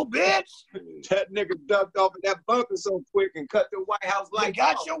wall though, bitch. That nigga ducked off in that bunker so quick and cut the White House like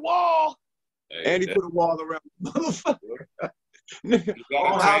got your wall. Hey, and he put a wall around the motherfucker. You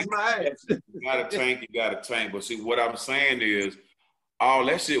got a tank. But see, what I'm saying is, all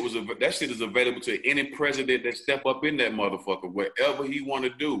that shit is available to any president that step up in that motherfucker. Whatever he want to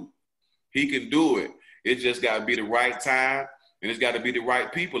do, he can do it. It just got to be the right time, and it's got to be the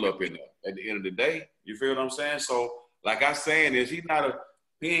right people up in there. At the end of the day, you feel what I'm saying? So, like I'm saying, he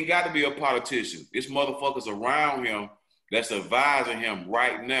ain't got to be a politician. It's motherfuckers around him that's advising him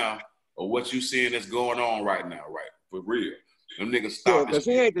right now of what you seeing that's going on right now, right? For real. Them niggas stop. Because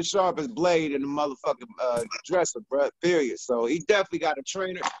he ain't the sharpest blade in the motherfucking dresser, bro. Period. So he definitely got a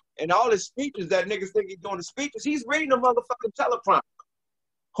trainer. And all his speeches that niggas think he's doing the speeches, he's reading the motherfucking teleprompter.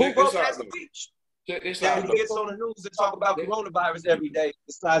 Who wrote that speech? He gets on the news and talk about coronavirus every day.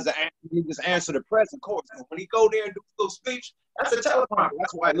 Besides he just answer the press, of course. When he go there and do a little speech, that's a teleprompter.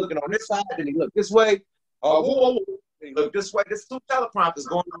 That's why he's looking on this side, and he look this way. He look this way. There's 2 teleprompters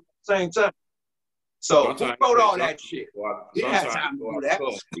going on at the same time. So who wrote all that shit? He had time to do that.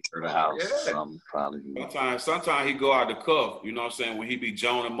 Speaker of the House. Sometimes he go out the cuff, you know what I'm saying, when he be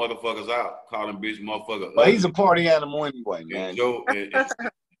joning motherfuckers out, calling bitch motherfucker. But he's a party animal anyway, man.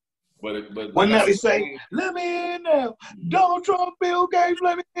 But when they say, let me in now, Donald Trump, Bill Gates,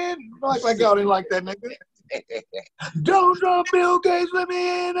 let me in. Like y'all didn't like that nigga. Donald Trump, Bill Gates, let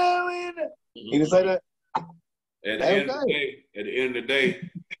me in now. He didn't say that? At the end of the day,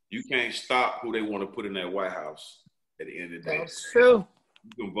 you can't stop who they want to put in that White House. At the end of the day, that's true.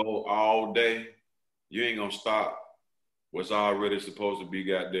 You can vote all day. You ain't gonna stop what's already supposed to be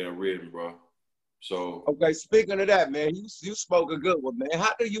goddamn written, bro. So okay, speaking of that, man, you spoke a good one, man.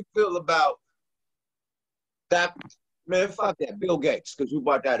 How do you feel about that? Man, fuck that, Bill Gates, because you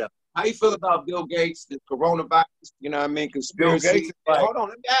brought that up. How you feel about Bill Gates, the coronavirus? You know what I mean? Conspiracy. Bill Gates, like, hold on,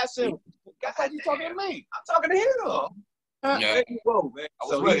 let me ask him. God, you talking to me? I'm talking to him. yeah. There you go, man. I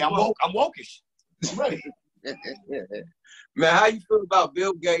was ready. I'm wokish. I'm ready. Man, how you feel about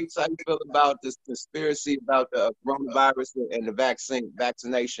Bill Gates? How you feel about this conspiracy about the coronavirus and the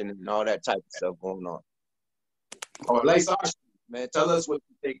vaccination and all that type of stuff going on? Or man, tell us what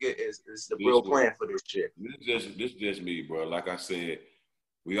you think is the real plan for this shit. This just me, bro. Like I said,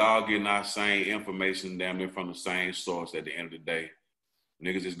 we all getting our same information damn near from the same source at the end of the day.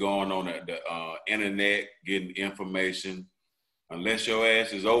 Niggas is going on the internet getting information. Unless your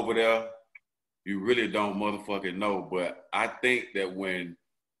ass is over there, you really don't motherfucking know. But I think that when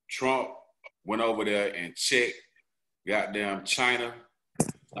Trump went over there and checked goddamn China,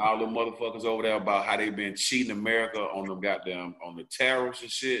 all the motherfuckers over there about how they been cheating America on them goddamn, on the tariffs and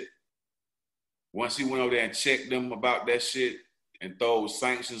shit. Once he went over there and checked them about that shit and throw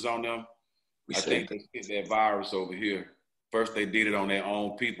sanctions on them, I think they get that virus over here. First they did it on their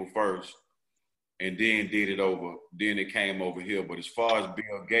own people first, and then then it came over here. But as far as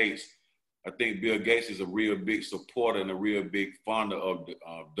Bill Gates, I think Bill Gates is a real big supporter and a real big funder of the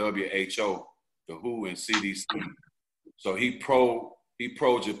WHO, the WHO and CDC. So he pro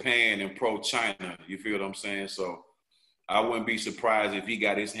Japan and pro China. You feel what I'm saying? So I wouldn't be surprised if he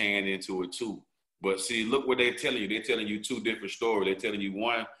got his hand into it too. But see, look what they're telling you. They're telling you two different stories. They're telling you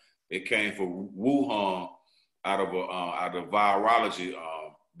one, it came from Wuhan out of a virology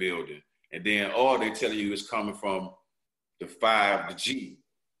building, and then all they're telling you is coming from the G.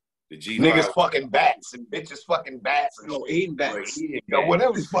 The G. Niggas fucking bats and bitches fucking bats. No, eating bats. Yo,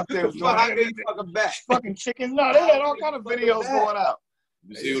 whatever the fuck they was doing. How they fucking bats? Fucking chickens. No, they had all kind of videos going out.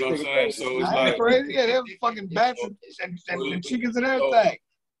 You see what I'm saying? So it's like crazy. Yeah, they was fucking bats and chickens and everything.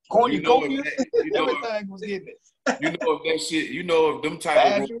 Cornucopias, everything was getting it. You know if that shit. You know if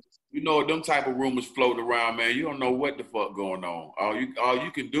them type of rumors float around, man. You don't know what the fuck going on. All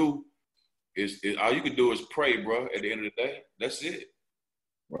you can do is pray, bro. At the end of the day, that's it.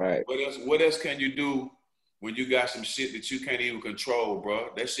 Right. What else can you do when you got some shit that you can't even control, bro?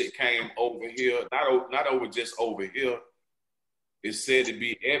 That shit came over here, not over just over here. It's said to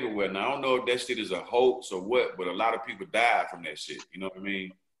be everywhere. Now I don't know if that shit is a hoax or what, but a lot of people died from that shit. You know what I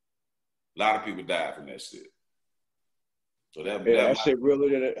mean? A lot of people died from that shit. So that shit realer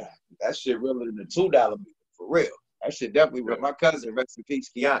than the $2 bill, for real. That shit definitely real. My cousin, rest in peace,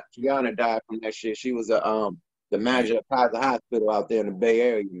 Kiana died from that shit. She was the manager of Kaiser Hospital out there in the Bay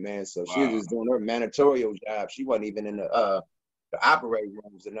Area, man. So she was just doing her managerial job. She wasn't even in the operating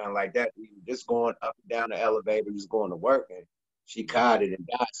rooms or nothing like that. Just going up and down the elevator, just going to work, and she caught it and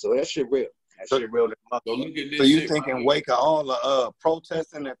died. So that shit real. That shit real. So look at this. So you think in wake of all the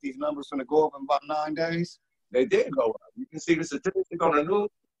protesting that these numbers gonna go up in about 9 days? They did go up. You can see the statistic on the news.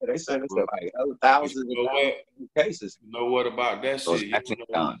 They said it's like thousands of cases. You know what about that shit?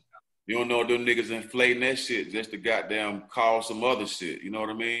 You don't know them niggas inflating that shit just to goddamn call some other shit. You know what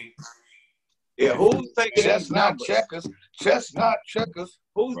I mean? Yeah, who's taking chestnut checkers? Chestnut checkers.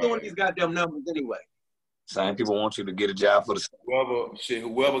 Who's doing these goddamn numbers anyway? Same people want you to get a job for the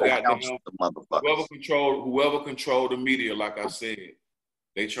whoever controlled the media, like I said,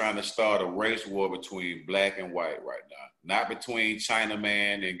 they trying to start a race war between black and white right now. Not between China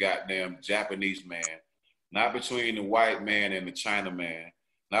man and goddamn Japanese man. Not between the white man and the China man.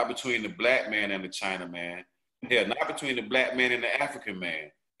 Not between the black man and the China man. Hell, not between the black man and the African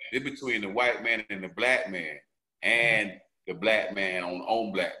man. It's between the white man and the black man and the black man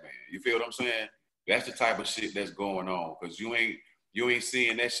on black man. You feel what I'm saying? That's the type of shit that's going on, because you ain't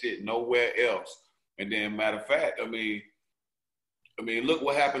seeing that shit nowhere else. And then, matter of fact, I mean, look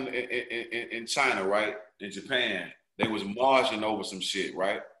what happened in China, right? In Japan, they was marching over some shit,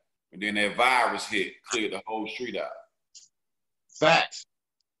 right? And then that virus hit, cleared the whole street out. Facts.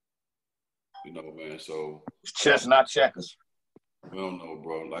 You know, man. So chestnut checkers. We don't know,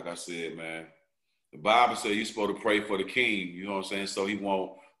 bro. Like I said, man, the Bible says you're supposed to pray for the king. You know what I'm saying? So he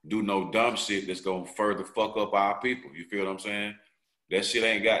won't do no dumb shit that's gonna further fuck up our people. You feel what I'm saying? That shit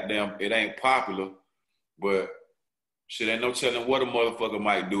ain't goddamn, it ain't popular, but shit ain't no telling what a motherfucker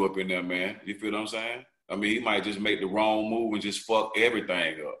might do up in there, man. You feel what I'm saying? I mean, he might just make the wrong move and just fuck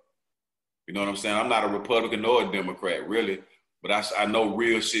everything up. You know what I'm saying? I'm not a Republican or a Democrat, really, but I know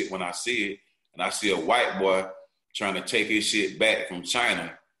real shit when I see it. And I see a white boy trying to take his shit back from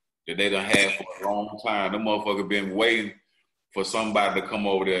China that they done had for a long time. Them motherfuckers been waiting for somebody to come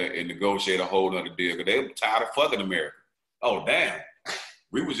over there and negotiate a whole nother deal because they were tired of fucking America. Oh, damn.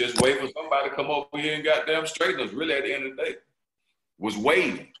 We was just waiting for somebody to come over here and goddamn straighten us, really, at the end of the day. Was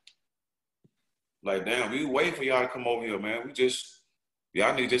waiting. Like, damn, we waiting for y'all to come over here, man.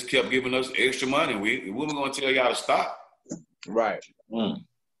 Y'all niggas just kept giving us extra money. We weren't going to tell y'all to stop. Right.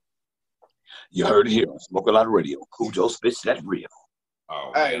 You heard it here on Smoke a Lot of Radio. Cujo spits that real.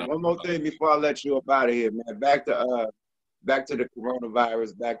 Oh, Hey, man. one more thing before I let you up out of here, man. Back to the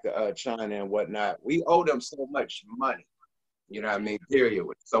coronavirus, back to China and whatnot. We owe them so much money. You know what I mean? Period.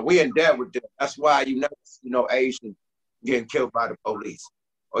 So we in debt with them. That's why you never see Asian getting killed by the police.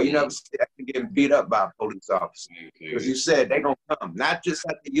 Or you never see that getting beat up by a police officer. Because you said they gonna come. Not just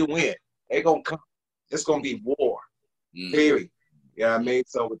at the UN. They gonna come. It's gonna be war. Period. You know what I mean?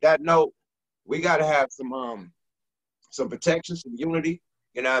 So with that note, we gotta have some protection, some unity,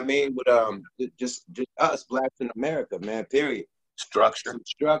 you know what I mean, with just us blacks in America, man, period. Structure,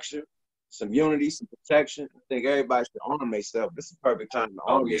 some unity, some protection. I think everybody should arm themselves. This is the perfect time to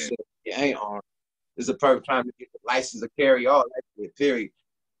arm yourself. If you ain't armed, this is the perfect time to get the license to carry all that shit, period.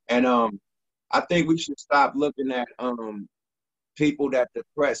 And I think we should stop looking at people that the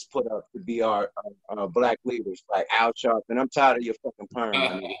press put up to be our black leaders, like Al Sharpton. I'm tired of your fucking perm,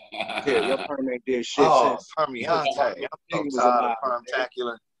 man. Your perm ain't did shit since. Permiante. I'm so tired of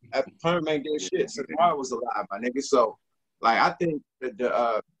Permtacular. Perm ain't did shit since I was alive, my nigga. So, like, I think that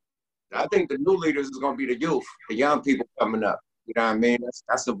the new leaders is gonna be the youth, the young people coming up. You know what I mean?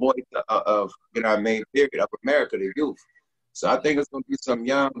 That's the voice of you know what I mean, period, of America, the youth. So I think it's gonna be some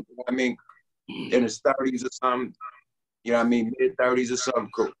young, you know what I mean, in his 30s or something. You know what I mean? Mid-30s or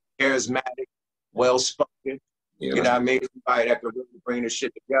something, charismatic, well-spoken. You know what I mean? Somebody that could really bring this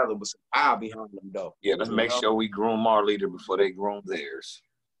shit together with some power behind them, though. Yeah, let's make sure we groom our leader before they groom theirs.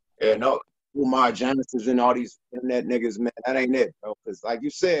 Yeah, no, Umar Johnson and all these internet niggas, man, that ain't it, bro. Because like you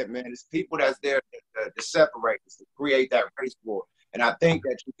said, man, it's people that's there to separate us, to create that race war. And I think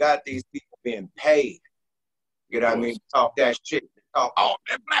that you got these people being paid. You know what I mean? Talk that shit. Talk, oh,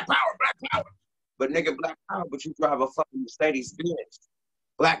 man, black power. But nigga, black power, but you drive a fucking Mercedes Benz.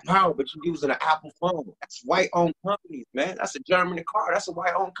 Black power, but you using an Apple phone. That's white-owned companies, man. That's a German car. That's a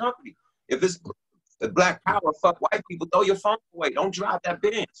white-owned company. If black power, fuck white people, throw your phone away. Don't drive that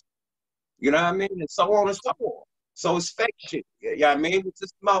Benz. You know what I mean? And so on and so forth. So it's fake shit. You know what I mean? It's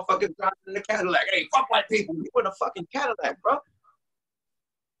just motherfuckers driving in the Cadillac. Hey, fuck white people. You in a fucking Cadillac, bro.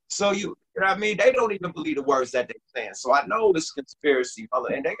 So you know what I mean? They don't even believe the words that they're saying. So I know it's conspiracy,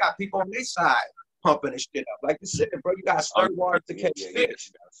 brother. And they got people on their side pumping this shit up. Like you said, bro, you got stirred water to catch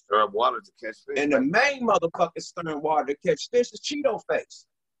fish. Stir up water to catch fish. And the main motherfucker stirring water to catch fish is Cheeto Face.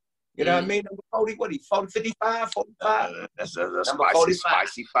 You know what I mean? Number 40, what he, 40, 55, 45? That's a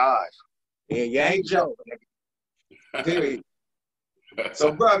spicy 5. Yeah, you ain't joking. Period.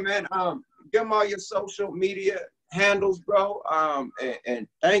 So, bro, man, give them all your social media handles, bro. And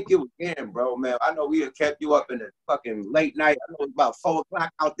thank you again, bro, man. I know we have kept you up in the fucking late night. I know it's about 4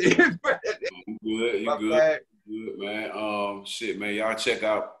 o'clock out there. You good, man. Shit, man. Y'all check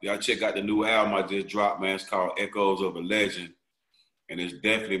out the new album I just dropped, man. It's called Echoes of a Legend. And it's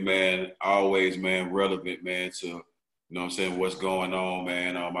definitely, man, always, man, relevant, man, to, you know what I'm saying, what's going on,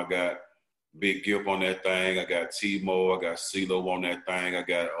 man. I got Big Gip on that thing. I got T-Mo. I got CeeLo on that thing. I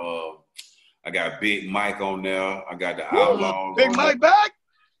got Big Mike on there. I got the Outlaws. Big Mike back?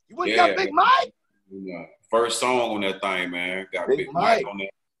 You wouldn't got Big Mike? Yeah. First song on that thing, man. Got Big Mike on there.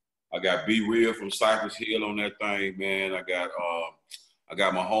 I got Be Real from Cypress Hill on that thing, man. I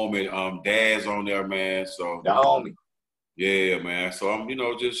got my homie Daz on there, man. So the homie. Yeah, man. So I'm,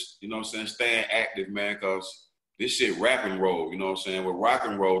 just, what I'm saying, staying active, man, because this shit rap and roll, you know what I'm saying? With rock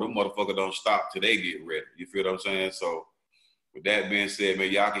and roll, them motherfuckers don't stop till they get ready. You feel what I'm saying? So with that being said, man,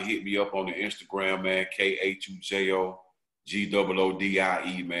 y'all can hit me up on the Instagram, man, KHUJOGOODIE,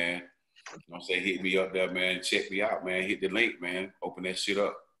 man. You know what I'm saying? Hit me up there, man. Check me out, man. Hit the link, man. Open that shit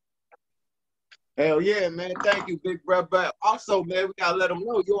up. Hell yeah, man. Thank you, big brother. Also, man, we gotta let them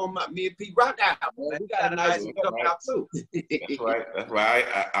know you on me and Pete Rock out, man. We got a nice one coming out too. That's right.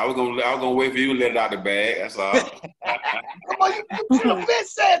 I was gonna wait for you to let it out the bag. That's all. Come on, you should have been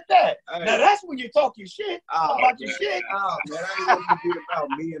said that. Now that's when you talk your shit. About your shit. Oh man, I ain't want to be about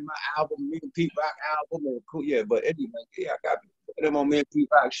me and my album, me and Pete Rock album, and cool. Yeah, but anyway, yeah, I got them on me and Pete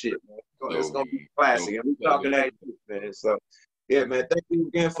Rock shit, man. It's gonna be classic, and we talking that shit, man. So. Yeah, man, thank you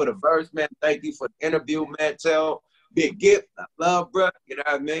again for the verse, man. Thank you for the interview, man. Tell Big Gip, I love, bro. You know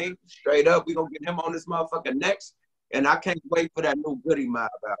what I mean? Straight up, we going to get him on this motherfucker next. And I can't wait for that new Goody Mob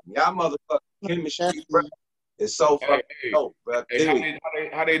album. Y'all motherfucking chemistry, bro. It's so fucking dope, bro. Hey,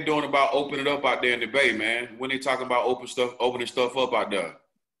 how they doing about opening up out there in the Bay, man? When they talking about opening stuff up out there?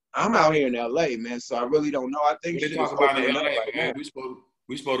 I'm out here in LA, man, so I really don't know. I think they talking about in LA, man. We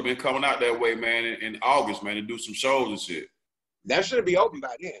supposed to be coming out that way, man, in August, man, to do some shows and shit. That should be open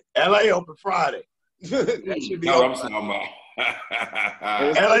by then. LA open Friday. That should be open. I'm talking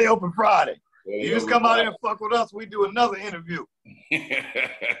about. LA open Friday. Yeah, you just come out here and fuck with us, we do another interview.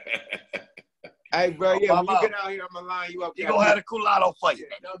 Hey, bro, yeah, when you get out here, I'm going to line you up. You going to have a culatto for you.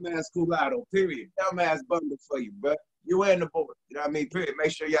 Dumbass culatto, period. Dumbass bundle for you, bro. You and the boy. You know what I mean? Period.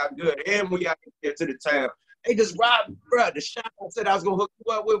 Make sure y'all good. And when y'all get to the town, they just robbed, bro. The shop I said I was going to hook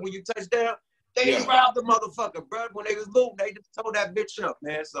you up with when you touch down, they just robbed the motherfucker, bro. When they was looting, they just tore that bitch up,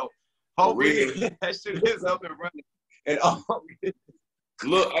 man. So hopefully that shit is up and running. And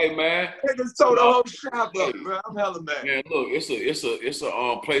look, hey man, they just tore the whole shop up, bro. I'm hella mad. Man, look, it's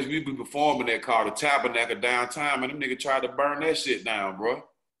a place we be performing at called the Tabernacle downtown, and them niggas tried to burn that shit down, bro.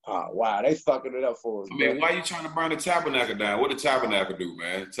 Oh wow, they fucking it up for us. I mean, why you trying to burn the Tabernacle down? What the Tabernacle do,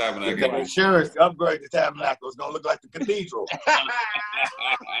 man? The Tabernacle. The insurance to upgrade the Tabernacle is gonna look like the cathedral.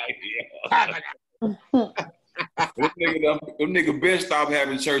 Them nigga been stop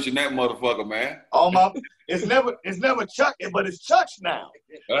having church in that motherfucker, man. Oh my, it's never church, but it's church now.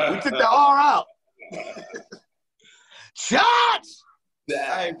 We took the R out. Church.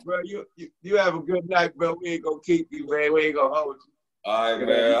 Hey, bro, you have a good night, bro. We ain't gonna keep you, man. We ain't gonna hold you. All right,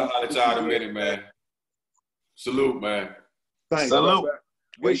 man. I'll holler at y'all in a minute, man. Salute, man. Thanks, salute.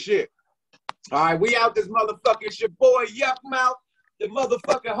 Good shit. All right, we out this motherfucker. It's your boy Yuck Mouth, the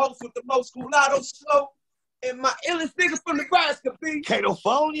motherfucking host with the most culatto slow. And my illest nigga from Nebraska, B.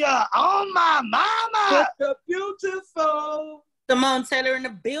 California, on my mama. The beautiful. Simone Taylor in the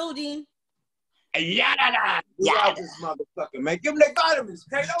building. Yada. We out this motherfucker, man. Give them their vitamins,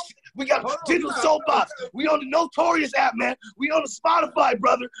 Kato. We got Digital Soapbox. We on the Notorious app, man. We on the Spotify,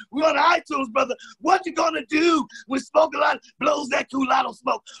 brother. We on the iTunes, brother. What you gonna do when Smoke a Lot blows that culatto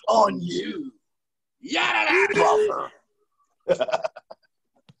smoke on you? Yada, brother.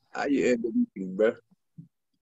 How you end the meeting, bro?